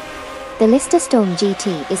battle. The Lister Storm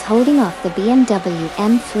GT is holding off the BMW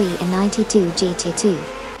M3 in 92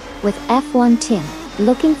 GT2, with F1 Tim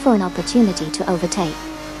looking for an opportunity to overtake.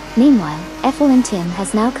 Meanwhile, F1 Tim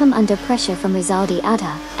has now come under pressure from Rizaldi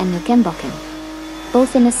Adha and Nukenboken,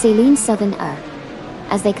 both in a Celine Southern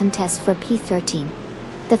as they contest for P13.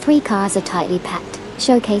 The three cars are tightly packed,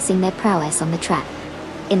 showcasing their prowess on the track.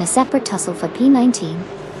 In a separate tussle for P19,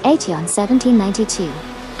 Aetion 1792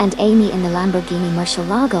 and Amy in the Lamborghini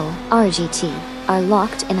Murcielago RGT are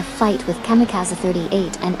locked in a fight with Kamikaze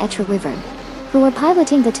 38 and Etra River, who are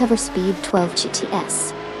piloting the Tover Speed 12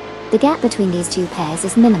 GTS. The gap between these two pairs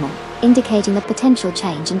is minimal, indicating a potential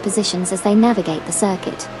change in positions as they navigate the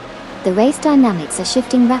circuit. The race dynamics are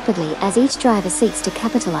shifting rapidly as each driver seeks to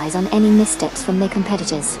capitalize on any missteps from their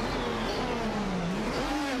competitors.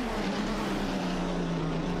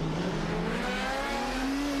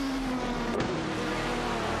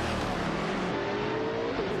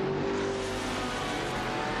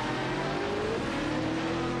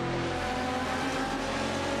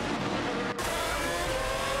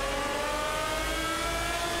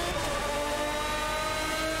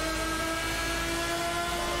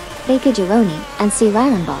 Baker Gironi and C.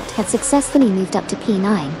 Rirenbot have successfully moved up to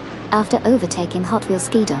P9, after overtaking Hot Wheels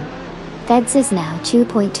Skidoo. Feds is now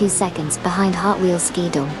 2.2 seconds behind Hot Wheels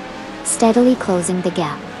Skidoo, steadily closing the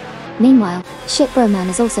gap. Meanwhile, Shipbroman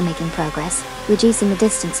is also making progress, reducing the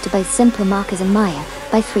distance to both Simple Marquez and Maya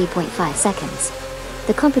by 3.5 seconds.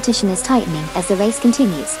 The competition is tightening as the race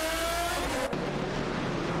continues.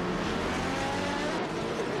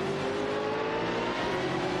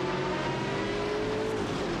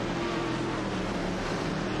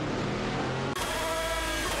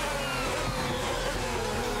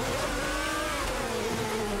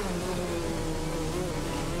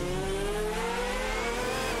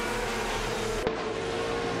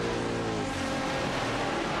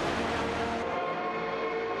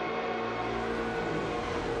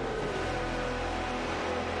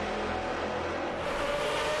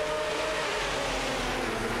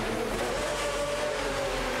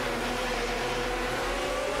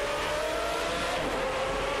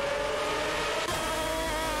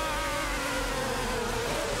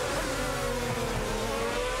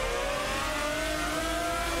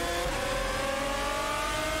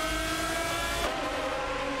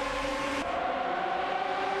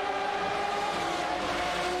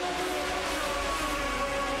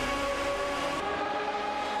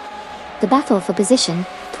 The battle for position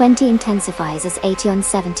P20 intensifies as Aetion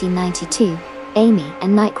 1792, Amy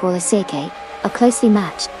and Nightcrawler Seike are closely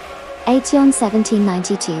matched. Aetion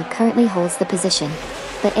 1792 currently holds the position,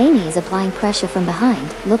 but Amy is applying pressure from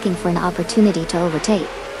behind, looking for an opportunity to overtake.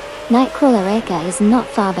 Nightcrawler Eka is not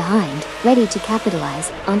far behind, ready to capitalize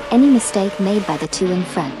on any mistake made by the two in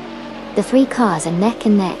front. The three cars are neck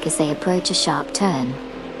and neck as they approach a sharp turn.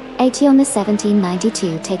 Aetion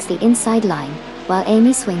 1792 takes the inside line, while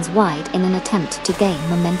Amy swings wide in an attempt to gain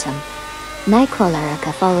momentum. Nightcrawler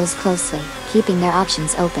Eka follows closely, keeping their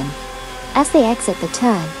options open. As they exit the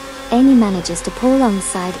turn, Amy manages to pull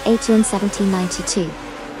alongside Aetion 1792,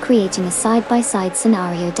 creating a side-by-side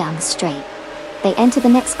scenario down the straight. They enter the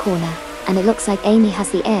next corner, and it looks like Amy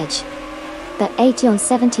has the edge. But Aetion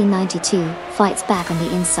 1792 fights back on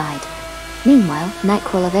the inside. Meanwhile,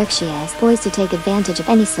 Nightcrawler Verxier is poised to take advantage of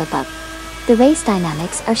any slip-up. The race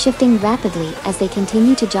dynamics are shifting rapidly as they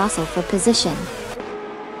continue to jostle for position.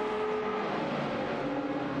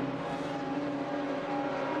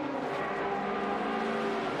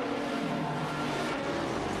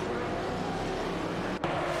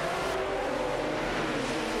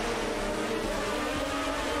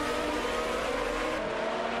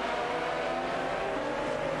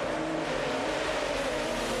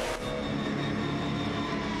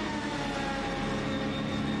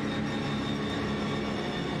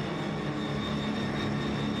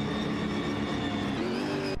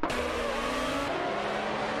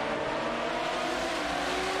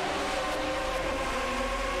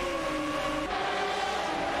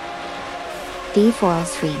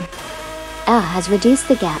 D403. Has reduced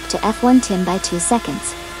the gap to F1 Tim by 2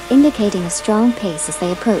 seconds, indicating a strong pace as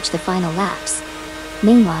they approach the final laps.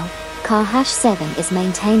 Meanwhile, Car #7 is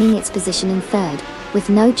maintaining its position in third, with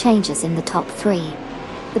no changes in the top three.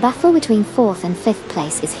 The battle between 4th and 5th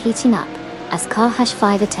place is heating up, as Car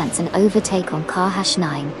 #5 attempts an overtake on Car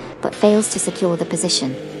 #9, but fails to secure the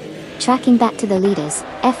position. Tracking back to the leaders,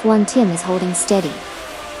 F1 Tim is holding steady,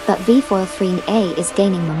 but V403A is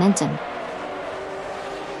gaining momentum.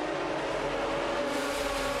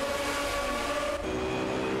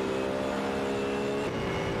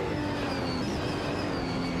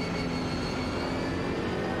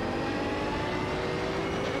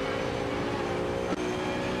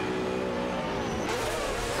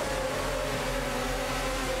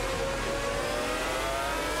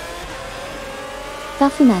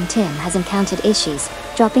 Buffyman Tim has encountered issues,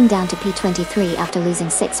 dropping down to P23 after losing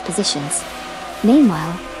 6 positions.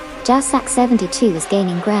 Meanwhile, Jasak 72 is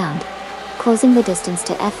gaining ground, closing the distance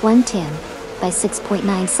to F1 Tim by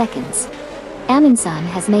 6.9 seconds. Amundsen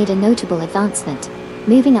has made a notable advancement,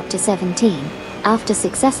 moving up to 17, after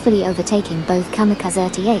successfully overtaking both Kamikaze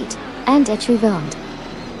 38 and Etruvond.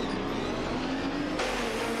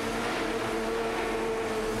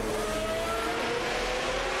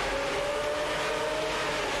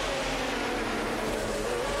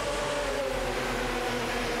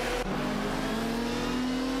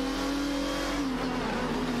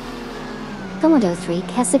 Komodo 3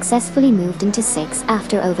 has successfully moved into 6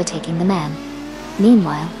 after overtaking the man.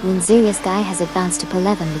 Meanwhile, Winzerius Guy has advanced to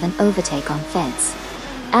P11 with an overtake on Feds.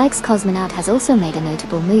 Alex Cosmonaut has also made a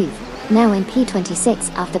notable move, now in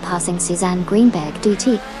P26 after passing Suzanne Greenberg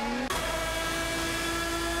Duty.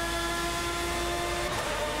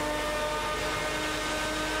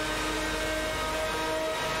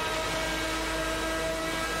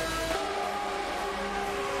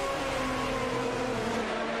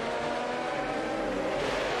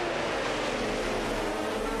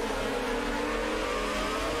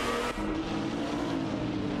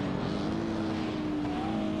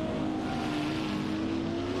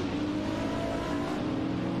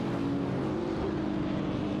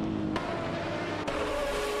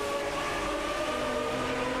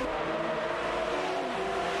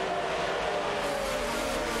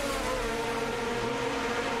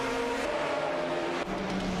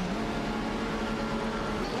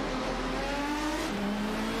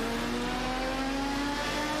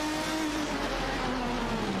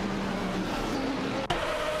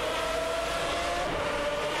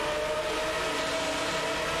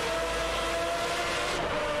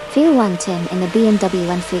 Field 1 Tim in the BMW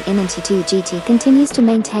M3 N92 GT continues to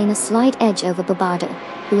maintain a slight edge over Bobardo,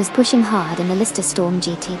 who is pushing hard in the Lister Storm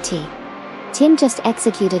GTT. Tim just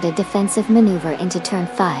executed a defensive maneuver into turn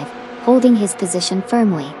 5, holding his position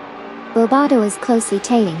firmly. Bobardo is closely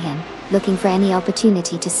tailing him, looking for any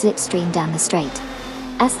opportunity to slipstream down the straight.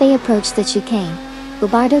 As they approach the chicane,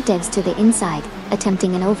 Bobardo dives to the inside,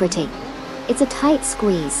 attempting an overtake. It's a tight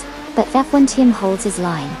squeeze, but F1 Tim holds his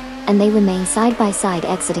line, and they remain side by side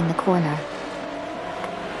exiting the corner.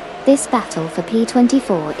 This battle for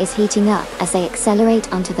P24 is heating up as they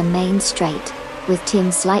accelerate onto the main straight, with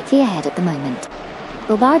Tim slightly ahead at the moment.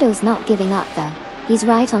 Bobardo's not giving up though. He's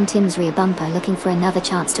right on Tim's rear bumper looking for another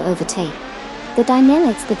chance to overtake. The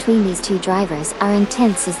dynamics between these two drivers are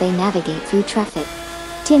intense as they navigate through traffic.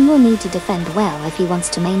 Tim will need to defend well if he wants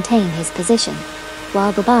to maintain his position,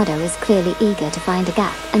 while Bobardo is clearly eager to find a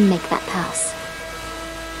gap and make that pass.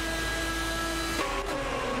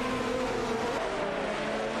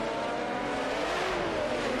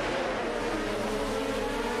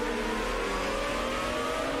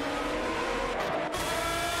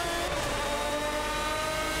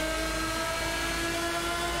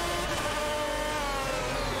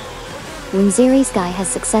 Winziri's guy has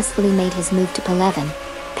successfully made his move to P11,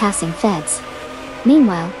 passing Feds.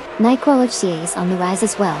 Meanwhile, Nightcrawler is on the rise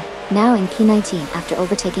as well, now in P19 after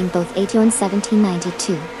overtaking both Assetto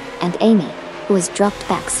 1792 and Amy, who has dropped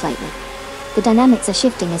back slightly. The dynamics are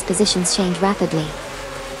shifting as positions change rapidly.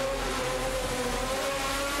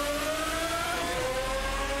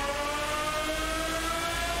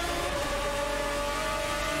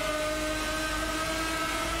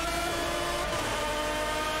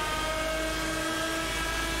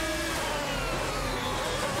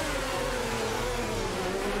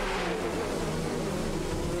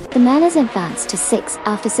 The man has advanced to 6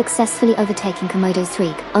 after successfully overtaking Komodo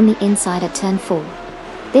 3 on the inside at turn 4.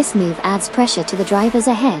 This move adds pressure to the drivers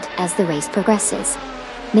ahead as the race progresses.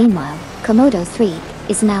 Meanwhile, Komodo 3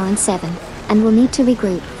 is now in 7 and will need to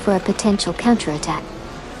regroup for a potential counterattack.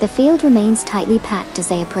 The field remains tightly packed as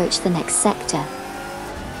they approach the next sector.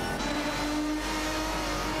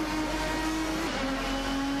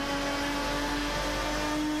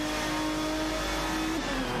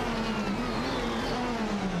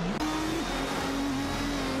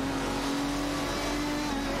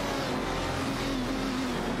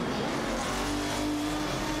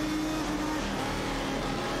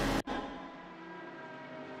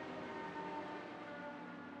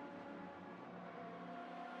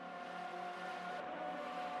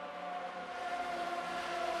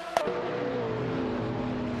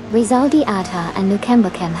 Rizaldi Adha and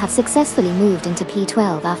Nukembakem have successfully moved into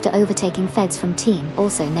P12 after overtaking Feds from Team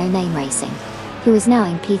also No Name Racing, who is now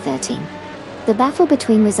in P13. The battle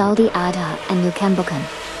between Rizaldi Adha and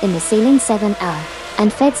Nukembakem in the Ceiling 7 Hour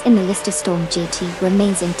and Feds in the Lister Storm GT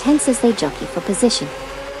remains intense as they jockey for position.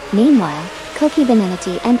 Meanwhile, Koki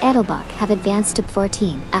Beneliti and Edelbach have advanced to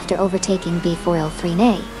 14 after overtaking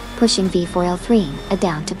V4L3A, pushing V4L3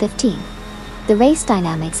 down to 15. The race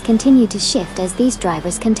dynamics continue to shift as these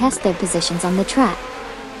drivers contest their positions on the track.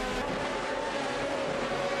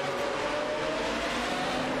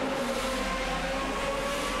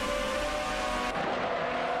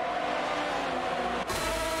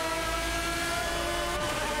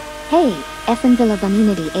 Hey, F&.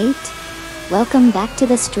 Villabanimity 8? Welcome back to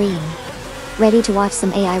the stream. Ready to watch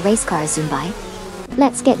some AI race cars zoom by?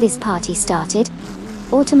 Let's get this party started.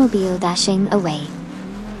 Automobile dashing away.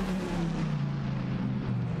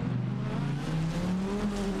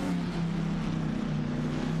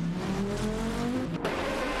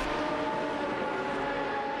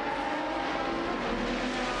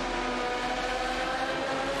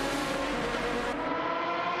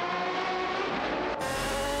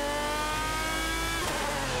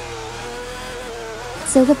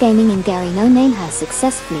 Silver Gaming and Gary No Name has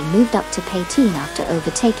successfully moved up to P18 after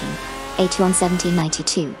overtaking Assetto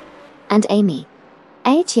 1792 and Amy.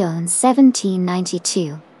 Assetto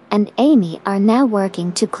 1792 and Amy are now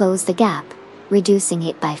working to close the gap, reducing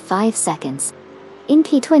it by 5 seconds. In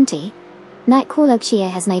P20, Nightcrawler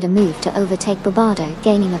has made a move to overtake Bobardo,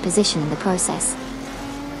 gaining a position in the process.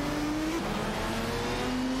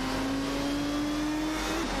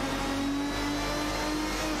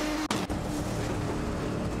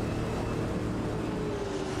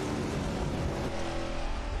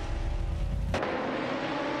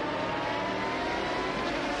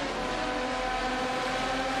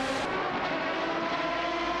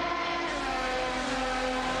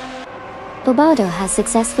 Bobardo has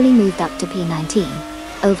successfully moved up to P19,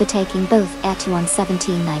 overtaking both Assetto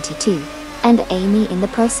 1792 and Amy in the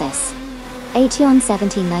process. Assetto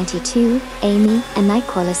 1792, Amy, and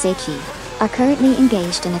Nightcrawler are currently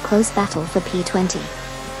engaged in a close battle for P20.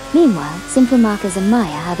 Meanwhile, Simple Markers and Maya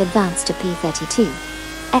have advanced to P32,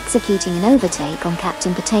 executing an overtake on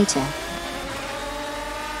Captain Potato.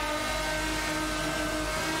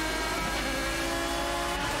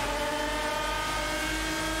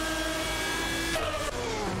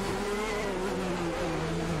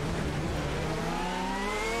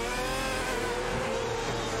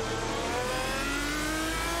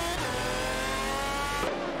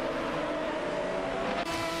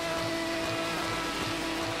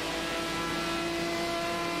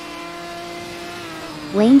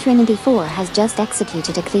 Wayne Trinity 4 has just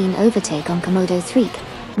executed a clean overtake on Komodo 3,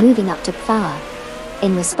 moving up to power.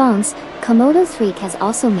 In response, Komodo 3 has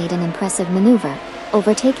also made an impressive maneuver,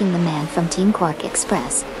 overtaking the man from Team Quark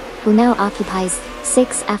Express, who now occupies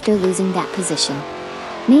 6 after losing that position.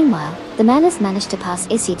 Meanwhile, the man has managed to pass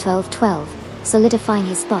Issy 12-12, solidifying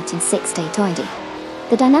his spot in 6-20.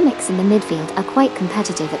 The dynamics in the midfield are quite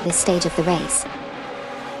competitive at this stage of the race.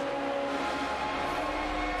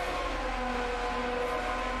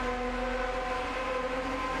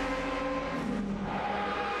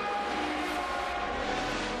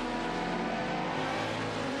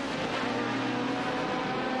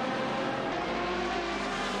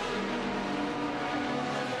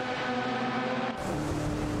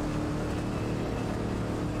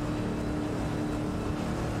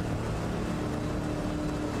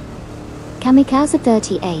 Kamikaze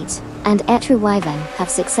 38 and Etru Wyvern have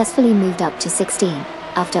successfully moved up to 16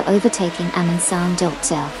 after overtaking Amundsen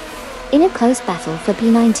Dolzel in a close battle for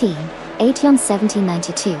P19, Aetion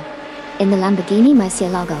 1792. In the Lamborghini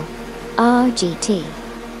Murcielago, RGT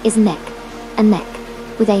is neck and neck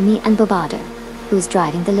with Amy and Bobado, who is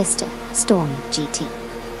driving the Lister Storm GT.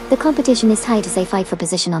 The competition is tight as they fight for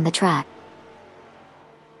position on the track.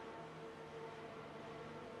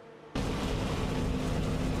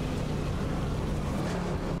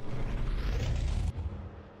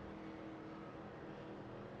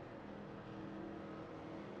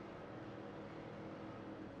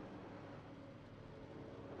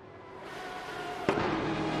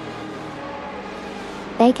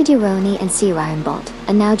 Baker Duroni and Sierra Bolt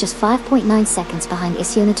are now just 5.9 seconds behind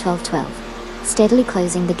Isiona 12-12, steadily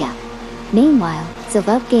closing the gap. Meanwhile,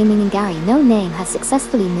 Silverb Gaming and Gary No Name has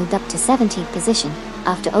successfully moved up to 17th position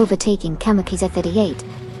after overtaking Kamikaze 38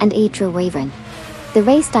 and Etru Wyvern. The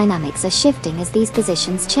race dynamics are shifting as these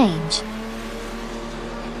positions change.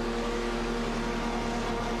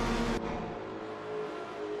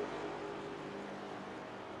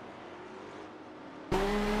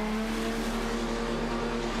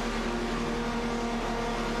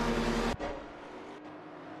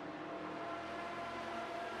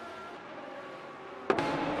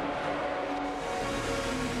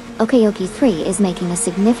 Okayoki 3 is making a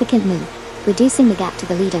significant move, reducing the gap to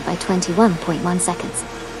the leader by 21.1 seconds.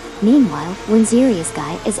 Meanwhile, Winzerius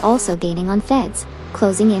Guy is also gaining on Feds,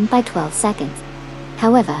 closing in by 12 seconds.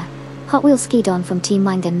 However, Hot Wheels Skidon from Team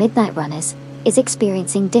Winder Midnight Runners is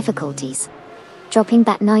experiencing difficulties, dropping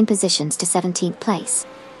back 9 positions to 17th place.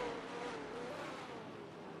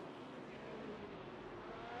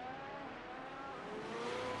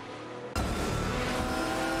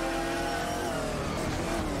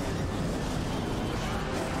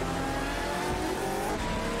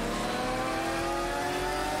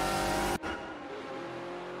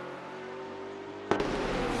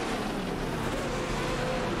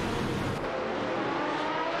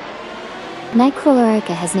 Nightcrawler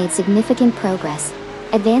Erica has made significant progress,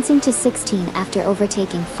 advancing to 16 after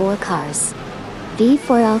overtaking 4 cars.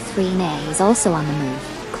 V4L3NA is also on the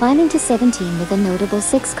move, climbing to 17 with a notable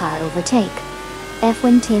 6-car overtake.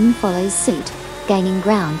 F1 Tim follows suit, gaining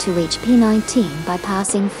ground to reach P19 by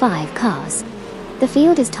passing 5 cars. The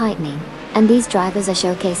field is tightening, and these drivers are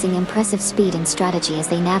showcasing impressive speed and strategy as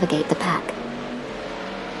they navigate the pack.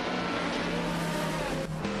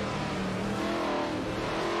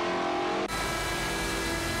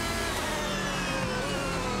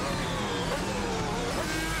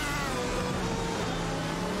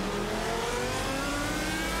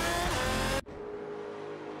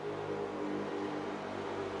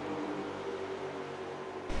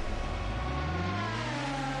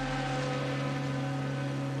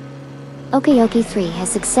 Okayoki 3 has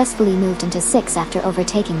successfully moved into 6 after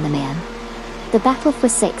overtaking the man. The battle for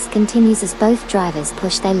 6 continues as both drivers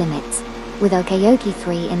push their limits, with Okayoki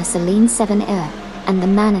 3 in a Celine 7R, and the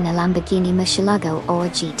man in a Lamborghini Murcielago or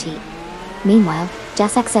GT. Meanwhile,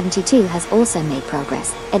 Jasak 72 has also made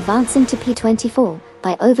progress, advancing to P24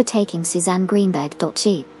 by overtaking Suzanne Greenberg.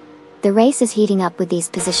 The race is heating up with these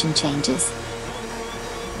position changes.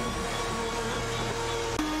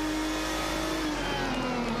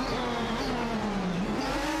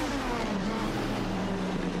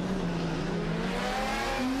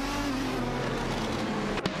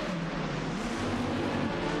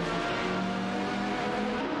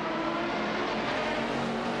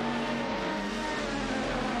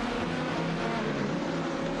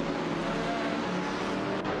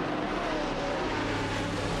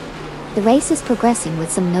 The race is progressing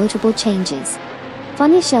with some notable changes.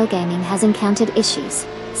 Funny Shell Gaming has encountered issues,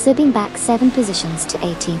 slipping back 7 positions to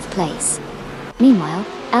 18th place. Meanwhile,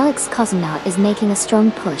 Alex Cosmonaut is making a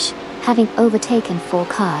strong push, having overtaken 4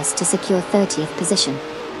 cars to secure 30th position.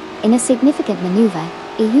 In a significant maneuver,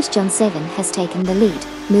 EU's John 7 has taken the lead,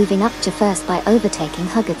 moving up to first by overtaking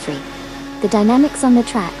Hugger 3. The dynamics on the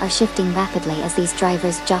track are shifting rapidly as these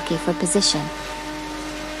drivers jockey for position.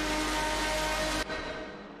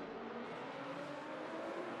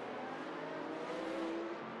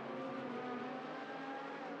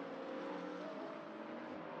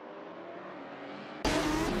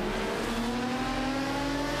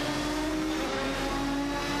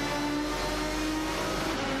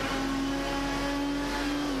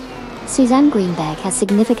 Suzanne Greenberg has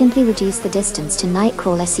significantly reduced the distance to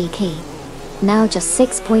Nightcrawler CK, now just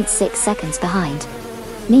 6.6 seconds behind.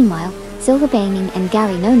 Meanwhile, Silver Baining and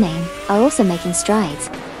Gary No Name are also making strides,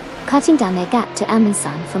 cutting down their gap to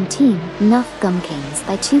Amundsen from Team Nuff Gum Kings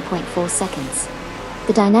by 2.4 seconds.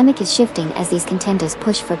 The dynamic is shifting as these contenders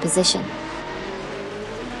push for position.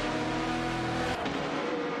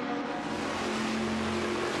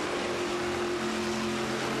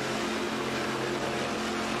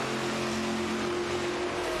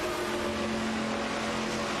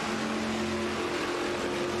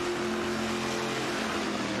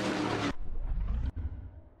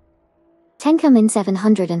 Tenkamin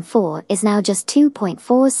 704 is now just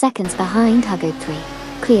 2.4 seconds behind Hugger 3,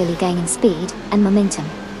 clearly gaining speed and momentum.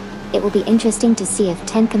 It will be interesting to see if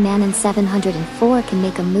Tenkamin 704 can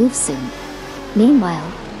make a move soon.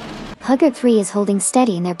 Meanwhile, Hugger 3 is holding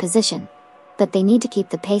steady in their position, but they need to keep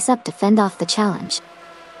the pace up to fend off the challenge.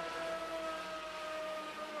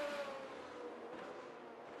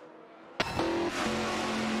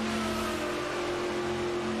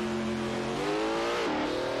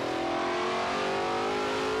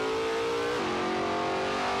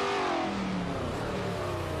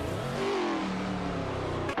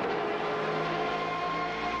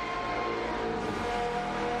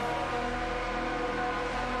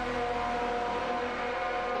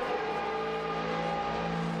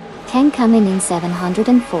 Tenkamin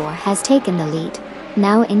 704 has taken the lead,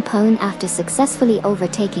 now in pole after successfully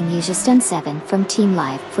overtaking Yuzhiston 7 from Team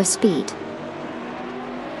Live for speed.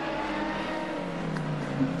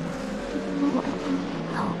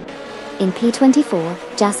 In P24,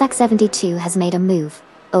 Jasak 72 has made a move,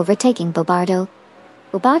 overtaking Bobardo.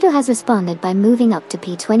 Bobardo has responded by moving up to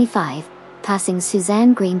P25, passing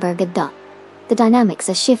Suzanne Greenberg at dot. The dynamics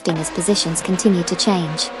are shifting as positions continue to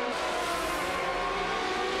change.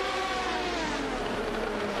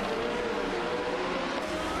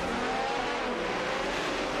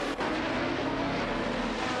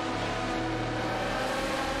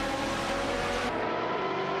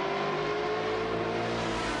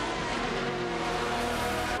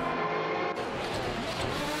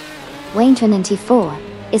 Wayne 94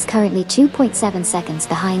 is currently 2.7 seconds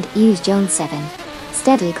behind Hughes Jones 7,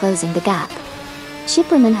 steadily closing the gap.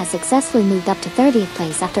 Shipperman has successfully moved up to 30th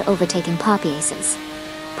place after overtaking Poppy Aces.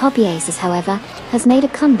 Poppy Aces, however, has made a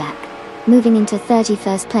comeback, moving into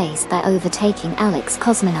 31st place by overtaking Alex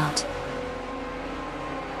Cosmonaut.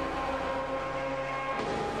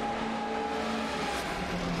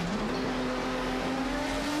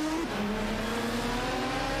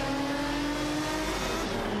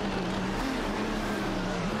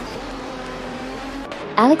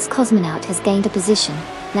 Alex Cosmonaut has gained a position,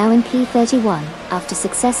 now in P31, after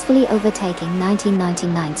successfully overtaking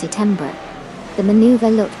 1999 September. The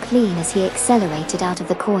maneuver looked clean as he accelerated out of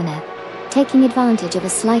the corner, taking advantage of a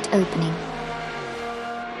slight opening.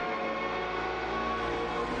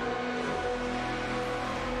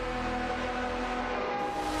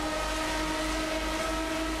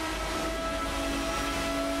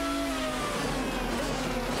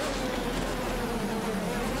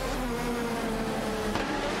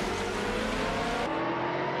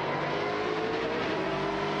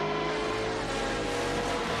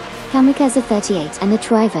 Kamikaze 38 and the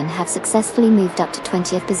Trivan have successfully moved up to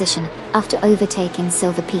 20th position after overtaking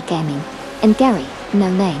Silver Peak Gaming and Gary No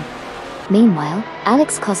Name. Meanwhile,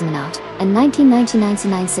 Alex Cosmonaut and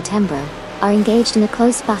 1999 September are engaged in a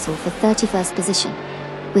close battle for 31st position,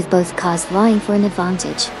 with both cars vying for an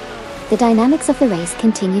advantage. The dynamics of the race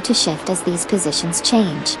continue to shift as these positions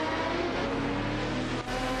change.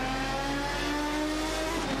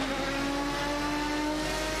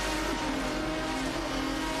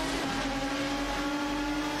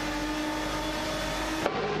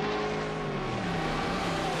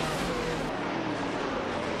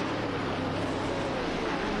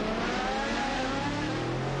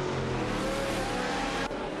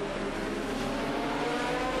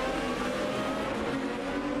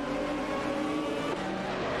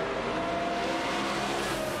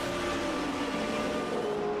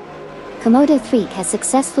 Komodo 3 has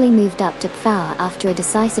successfully moved up to Pfawa after a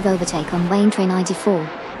decisive overtake on Waintre 94.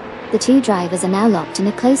 The two drivers are now locked in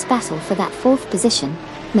a close battle for that fourth position,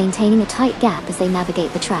 maintaining a tight gap as they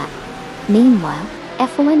navigate the track. Meanwhile,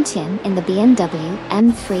 F1 Tim in the BMW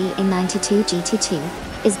M3 in 92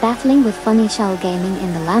 GT2 is battling with Funny Shell Gaming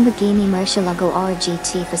in the Lamborghini Murcielago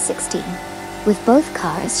RGT for 16, with both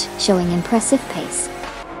cars showing impressive pace.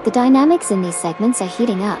 The dynamics in these segments are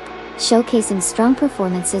heating up, showcasing strong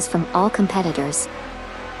performances from all competitors.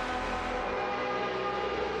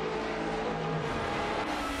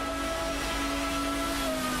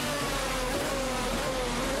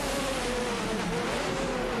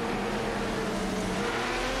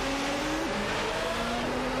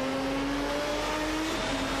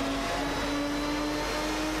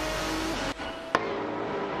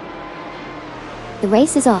 The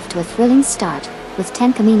race is off to a thrilling start, with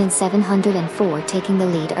Tenkaminen 704 taking the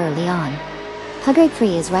lead early on. Hugger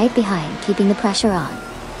 3 is right behind, keeping the pressure on.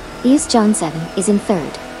 Eus John 7 is in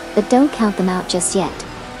third, but don't count them out just yet.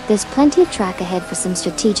 There's plenty of track ahead for some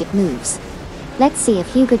strategic moves. Let's see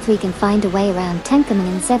if Hugger 3 can find a way around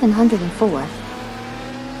Tenkaminen 704.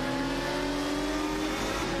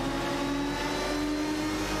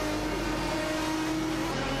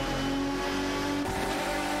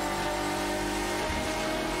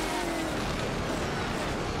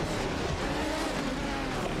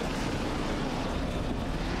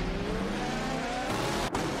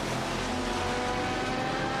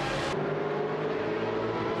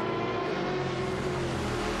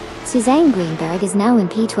 Suzanne Greenberg is now in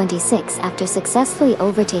P26 after successfully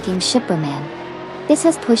overtaking Shipperman. This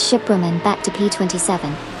has pushed Shipperman back to P27,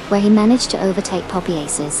 where he managed to overtake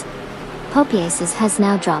Poppy-Aces. Poppy-Aces has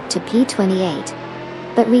now dropped to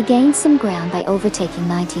P28, but regained some ground by overtaking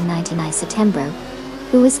 1999 Setembro,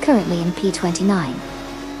 who is currently in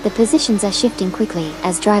P29. The positions are shifting quickly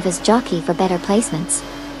as drivers jockey for better placements.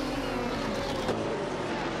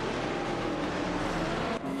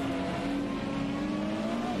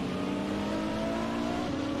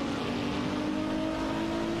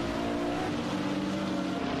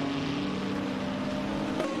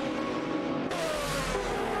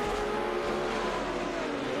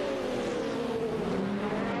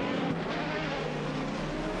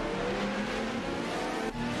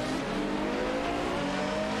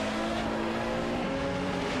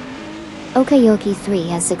 Okayoki 3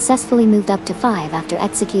 has successfully moved up to 5 after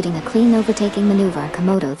executing a clean overtaking maneuver on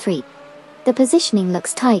Komodo 3. The positioning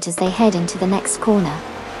looks tight as they head into the next corner.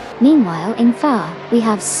 Meanwhile, in Pfawa, we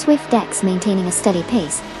have Swift X maintaining a steady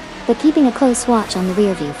pace, but keeping a close watch on the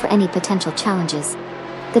rear view for any potential challenges.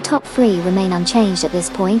 The top three remain unchanged at this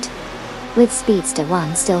point, with Speedster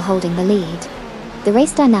 1 still holding the lead. The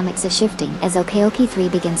race dynamics are shifting as Okayoki 3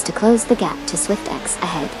 begins to close the gap to Swift X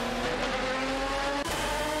ahead.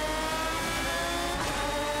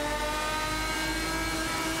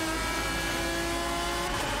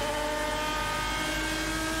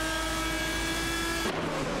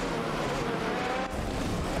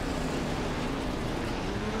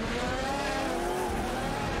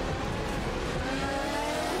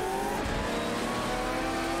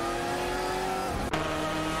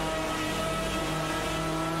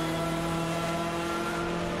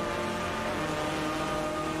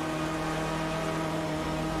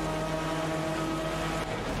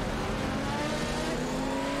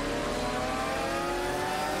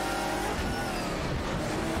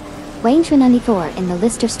 Waintre 94 in the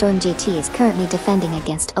Lister Storm GT is currently defending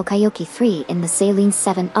against Okayoki 3 in the Saline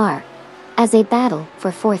 7R, as they battle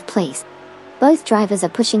for fourth place. Both drivers are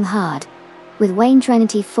pushing hard, with Waintre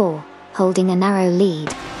 94 holding a narrow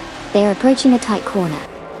lead. They are approaching a tight corner.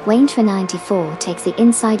 Waintre 94 takes the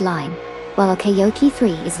inside line, while Okayoki 3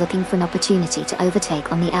 is looking for an opportunity to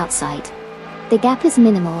overtake on the outside. The gap is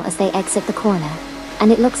minimal as they exit the corner,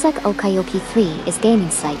 and it looks like Okayoki 3 is gaining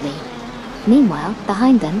slightly. Meanwhile,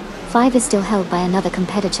 behind them, 5 is still held by another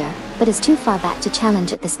competitor, but is too far back to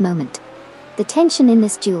challenge at this moment. The tension in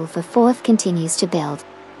this duel for fourth continues to build.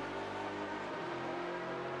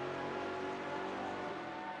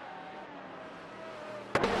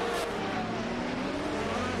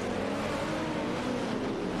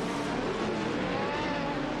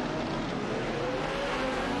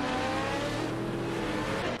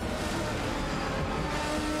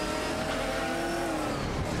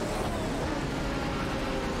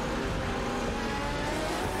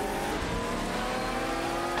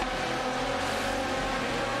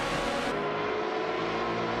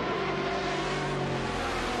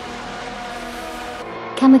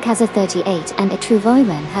 Kamikaze 38 and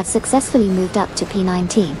Etruvoiman have successfully moved up to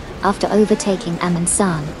P19 after overtaking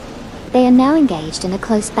Amansan. They are now engaged in a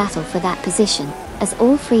close battle for that position, as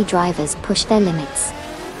all three drivers push their limits.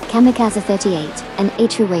 Kamikaze 38 and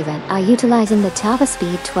Atruwaven are utilizing the Tava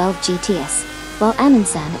Speed 12 GTS, while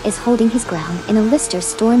Amundsen is holding his ground in a Lister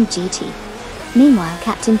Storm GT. Meanwhile,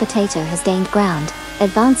 Captain Potato has gained ground,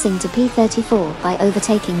 advancing to P34 by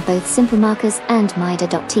overtaking both Simple Markers and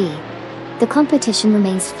Mida.T. The competition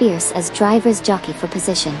remains fierce as drivers jockey for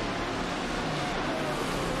position.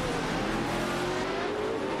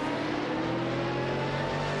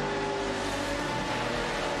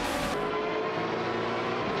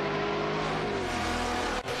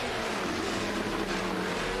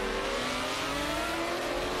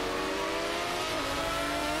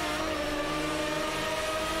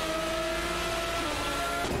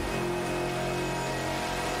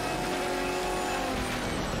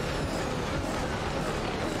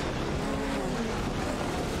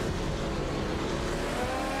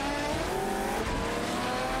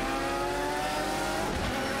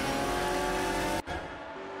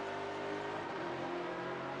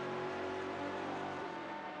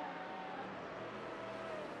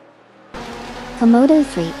 Komodo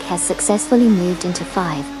 3 has successfully moved into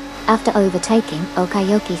 5, after overtaking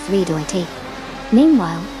Okayoki 3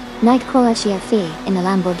 Meanwhile, Nightcrawler Chiafi in the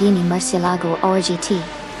Lamborghini Murcielago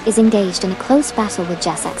RGT is engaged in a close battle with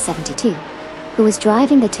Jasak 72, who is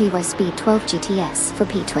driving the Tava Speed 12 GTS for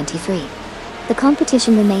P23. The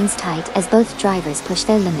competition remains tight as both drivers push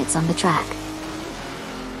their limits on the track.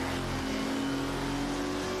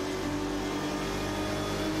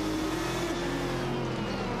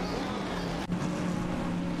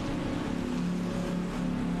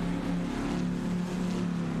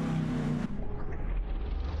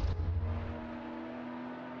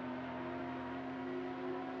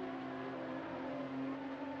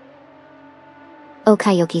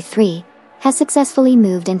 Okayoki 3 has successfully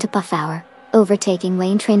moved into Puff Hour, overtaking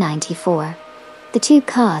Wayne Train 94. The two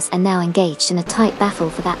cars are now engaged in a tight battle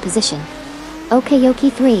for that position. Okayoki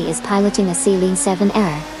 3 is piloting a Celine 7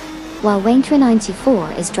 Error, while Wayne Train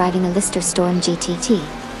 94 is driving a Lister Storm GTT.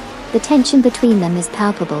 The tension between them is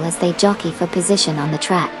palpable as they jockey for position on the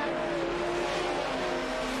track.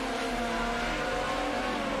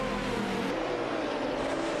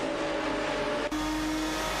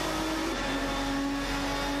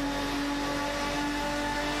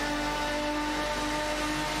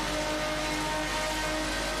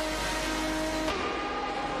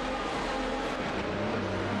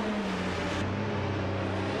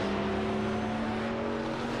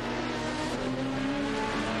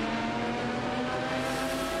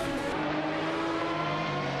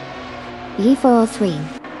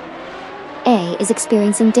 E403A is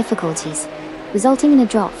experiencing difficulties, resulting in a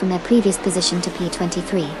drop from their previous position to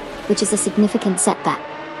P23, which is a significant setback.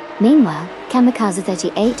 Meanwhile, Kamikaze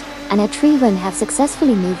 38 and Atruwaven have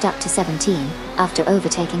successfully moved up to 17, after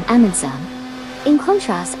overtaking Amundsen. In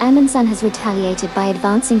contrast, Amundsen has retaliated by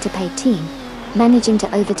advancing to P18, managing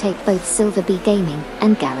to overtake both Silver B Gaming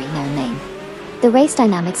and Gary No Name. The race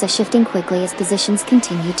dynamics are shifting quickly as positions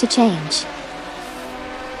continue to change.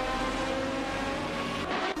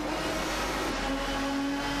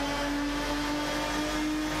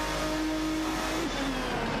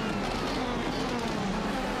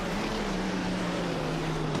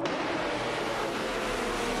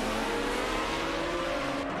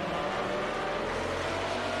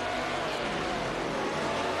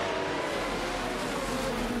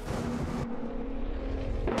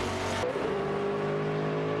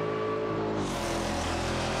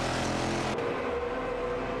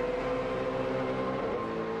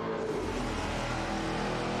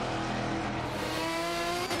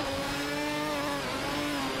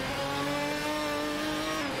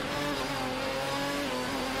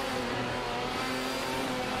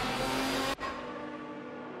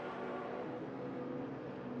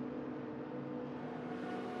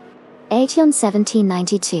 Aetion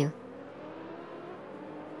 1792.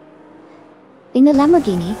 In the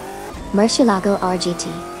Lamborghini, Murcielago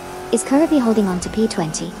RGT is currently holding on to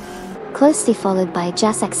P20, closely followed by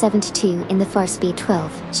Jasak 72 in the first Speed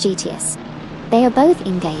 12 GTS. They are both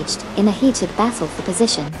engaged in a heated battle for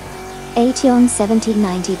position. Aetion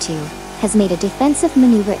 1792 has made a defensive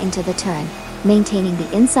maneuver into the turn, maintaining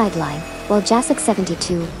the inside line, while Jasak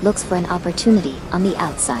 72 looks for an opportunity on the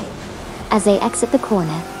outside. As they exit the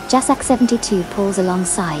corner, Jasak 72 pulls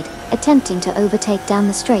alongside, attempting to overtake down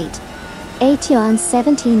the straight. Aetion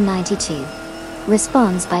 1792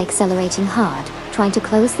 responds by accelerating hard, trying to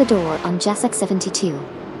close the door on Jasak 72.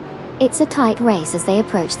 It's a tight race as they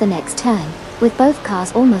approach the next turn, with both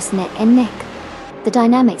cars almost neck and neck. The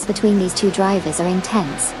dynamics between these two drivers are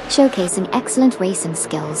intense, showcasing excellent racing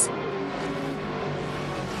skills.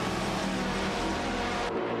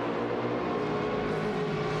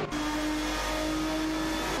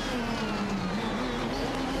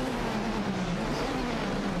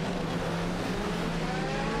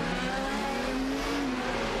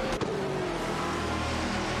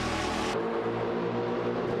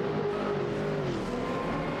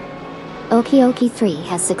 Koki 3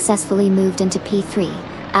 has successfully moved into P3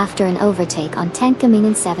 after an overtake on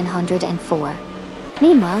Tenkaminen 704.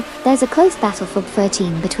 Meanwhile, there's a close battle for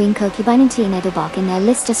 13 between Koki Binanti and Edobok in their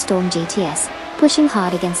Lister Storm GTS, pushing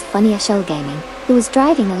hard against Funnier Shell Gaming, who is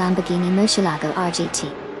driving a Lamborghini Murcielago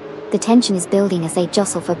RGT. The tension is building as they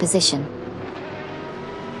jostle for position.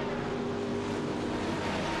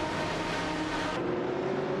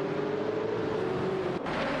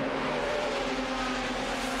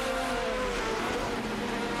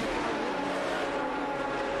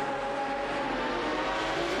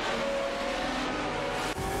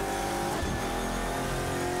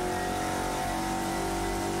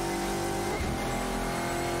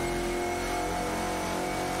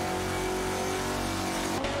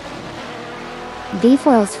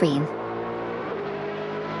 V403.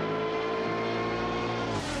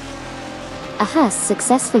 A Haas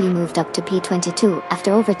successfully moved up to P22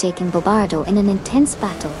 after overtaking Bobardo in an intense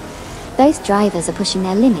battle. Both drivers are pushing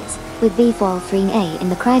their limits, with V403A in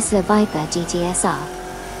the Chrysler Viper GTSR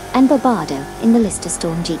and Bobardo in the Lister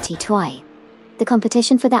Storm GT2i. The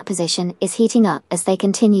competition for that position is heating up as they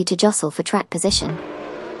continue to jostle for track position.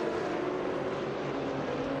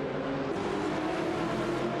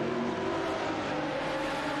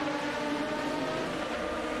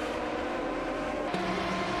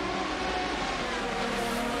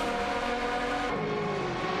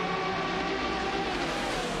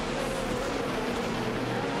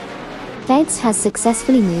 Feds has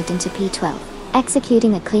successfully moved into P12,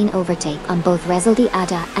 executing a clean overtake on both Resuldi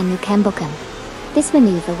Ada and Nukembokan. This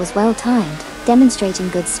maneuver was well timed, demonstrating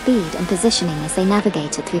good speed and positioning as they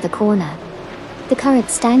navigated through the corner. The current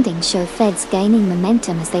standings show Feds gaining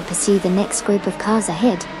momentum as they pursue the next group of cars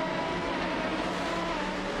ahead.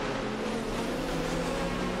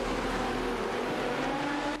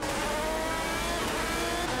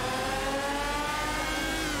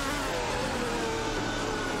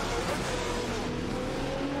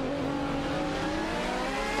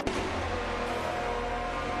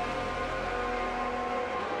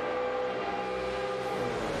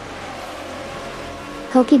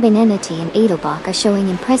 Koki Benenati and Edelbach are showing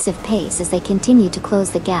impressive pace as they continue to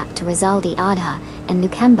close the gap to Rizaldi Adha and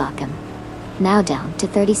Nukambakam, now down to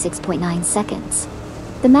 36.9 seconds.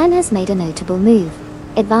 The man has made a notable move,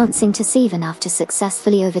 advancing to Sivan after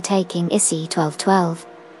successfully overtaking Isi 1212.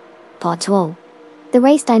 Pot. The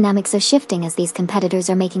race dynamics are shifting as these competitors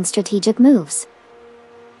are making strategic moves.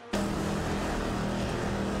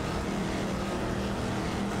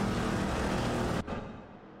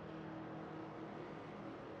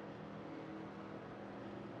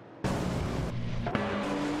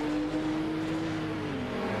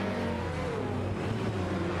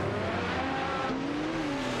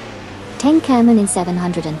 Tenkamen in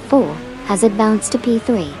 704 has advanced to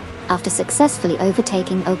P3 after successfully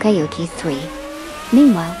overtaking Okayoki 3.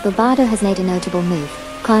 Meanwhile, Bobardo has made a notable move,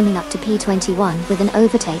 climbing up to P21 with an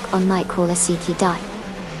overtake on Nightcrawler Siki Dai.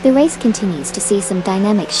 The race continues to see some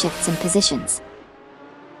dynamic shifts in positions.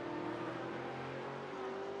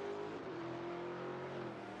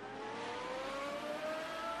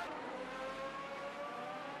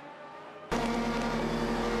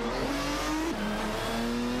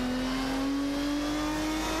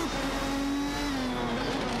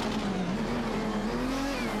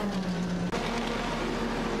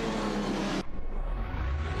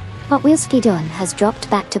 Hot Wheels Skidon has dropped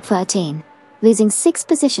back to 13, losing 6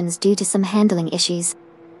 positions due to some handling issues.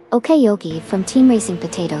 Okayoki from Team Racing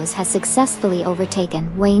Potatoes has successfully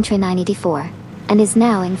overtaken Wayne Train 984 and is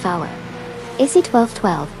now in Fowler. Issy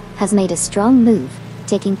 1212 has made a strong move,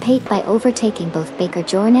 taking Pate by overtaking both Baker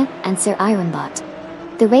Jorna and Sir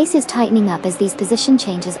Ironbot. The race is tightening up as these position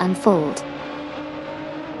changes unfold.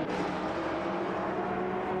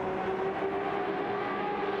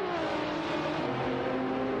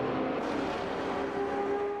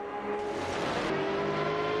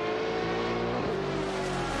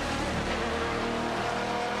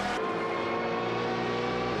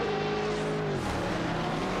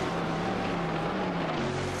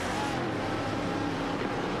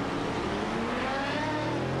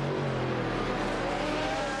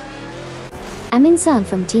 Amin San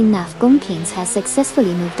from Team NAF Gumkins has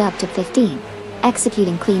successfully moved up to 15,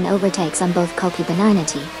 executing clean overtakes on both Koki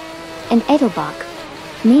Benanati and Edelbach.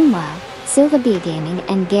 Meanwhile, Silver Bee Gaming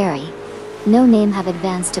and Gary No Name have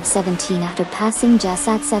advanced to 17 after passing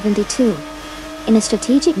Jasak 72. In a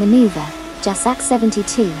strategic maneuver, Jasak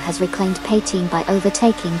 72 has reclaimed P18 by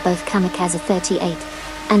overtaking both Kamikaze 38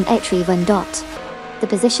 and Etri Van Dot. The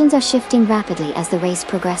positions are shifting rapidly as the race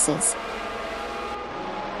progresses.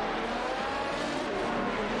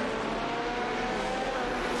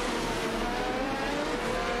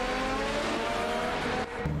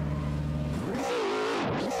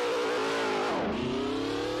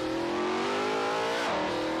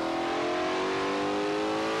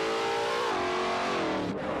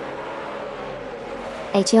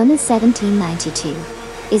 Aetion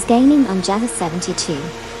 1792 is gaining on Jazz 72,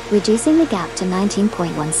 reducing the gap to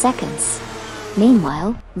 19.1 seconds.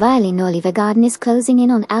 Meanwhile, Viley Norlivagarden is closing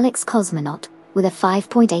in on Alex Cosmonaut, with a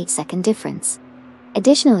 5.8 second difference.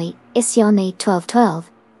 Additionally, Issione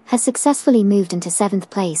 1212 has successfully moved into 7th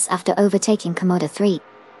place after overtaking Komodo 3.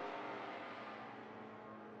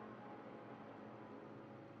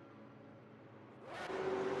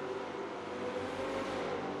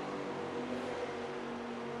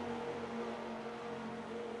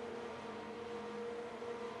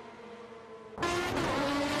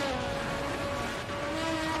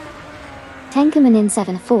 Tenkumanin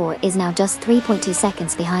 74 is now just 3.2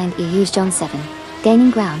 seconds behind EU's John 7,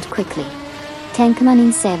 gaining ground quickly.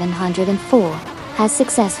 Tenkumanin 704 has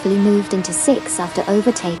successfully moved into 6th after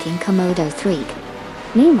overtaking Komodo 3.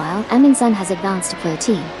 Meanwhile, Aminsun has advanced to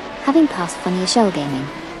 13, having passed Funny Shell Gaming.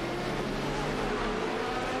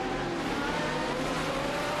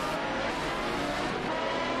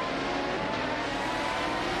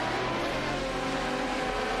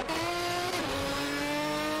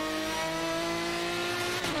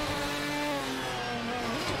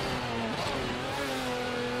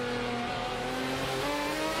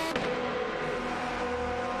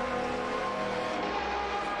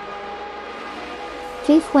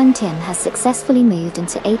 Fifth Wen Tin has successfully moved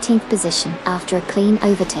into 18th position after a clean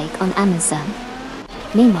overtake on Amundsen.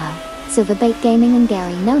 Meanwhile, Silverbait Gaming and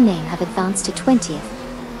Gary No Name have advanced to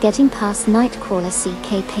 20th, getting past Nightcrawler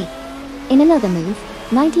CKP. In another move,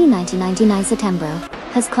 1999 Septembro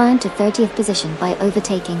has climbed to 30th position by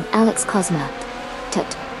overtaking Alex Cosmonaut.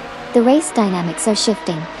 The race dynamics are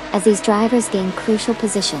shifting as these drivers gain crucial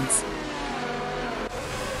positions.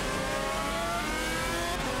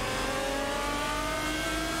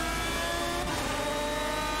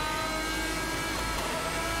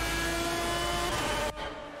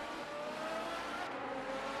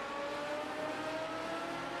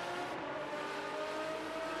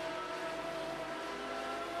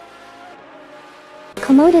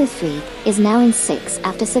 Komodo 3 is now in 6th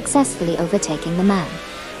after successfully overtaking the man.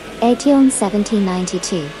 Aetion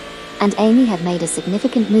 1792 and Amy have made a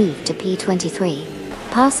significant move to P23,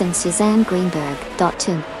 passing Suzanne Greenberg.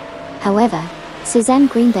 However, Suzanne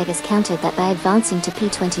Greenberg has countered that by advancing to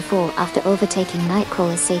P24 after overtaking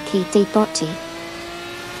Nightcrawler Seiki Botti.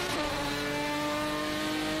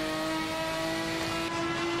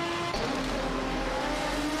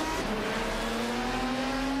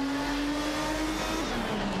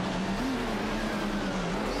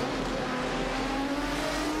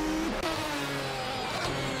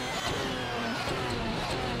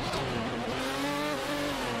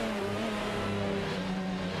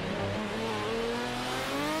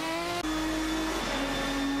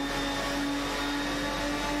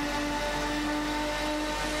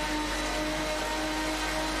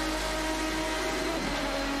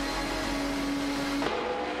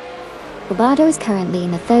 Robardo is currently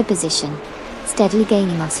in the 3rd position, steadily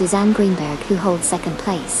gaining on Suzanne Greenberg, who holds 2nd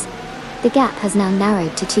place. The gap has now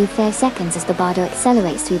narrowed to 2 fair seconds as Robardo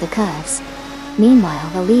accelerates through the curves. Meanwhile,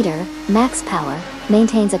 the leader, Max Power,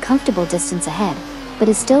 maintains a comfortable distance ahead, but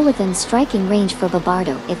is still within striking range for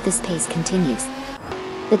Robardo if this pace continues.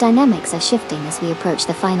 The dynamics are shifting as we approach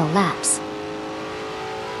the final laps.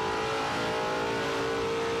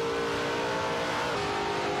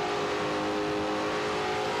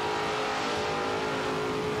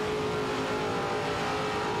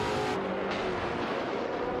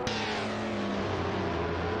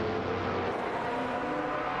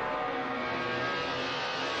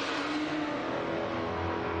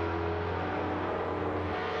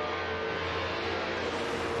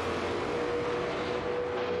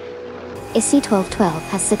 IC1212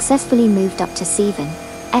 has successfully moved up to 7,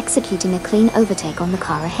 executing a clean overtake on the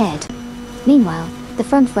car ahead. Meanwhile, the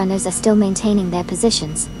front runners are still maintaining their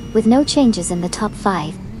positions, with no changes in the top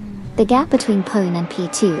 5. The gap between Pone and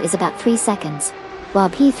P2 is about 3 seconds, while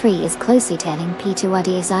P3 is closely tailing P2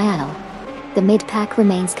 Adiaziano. The mid-pack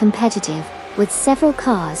remains competitive, with several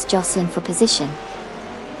cars jostling for position.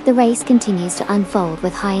 The race continues to unfold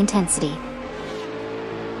with high intensity.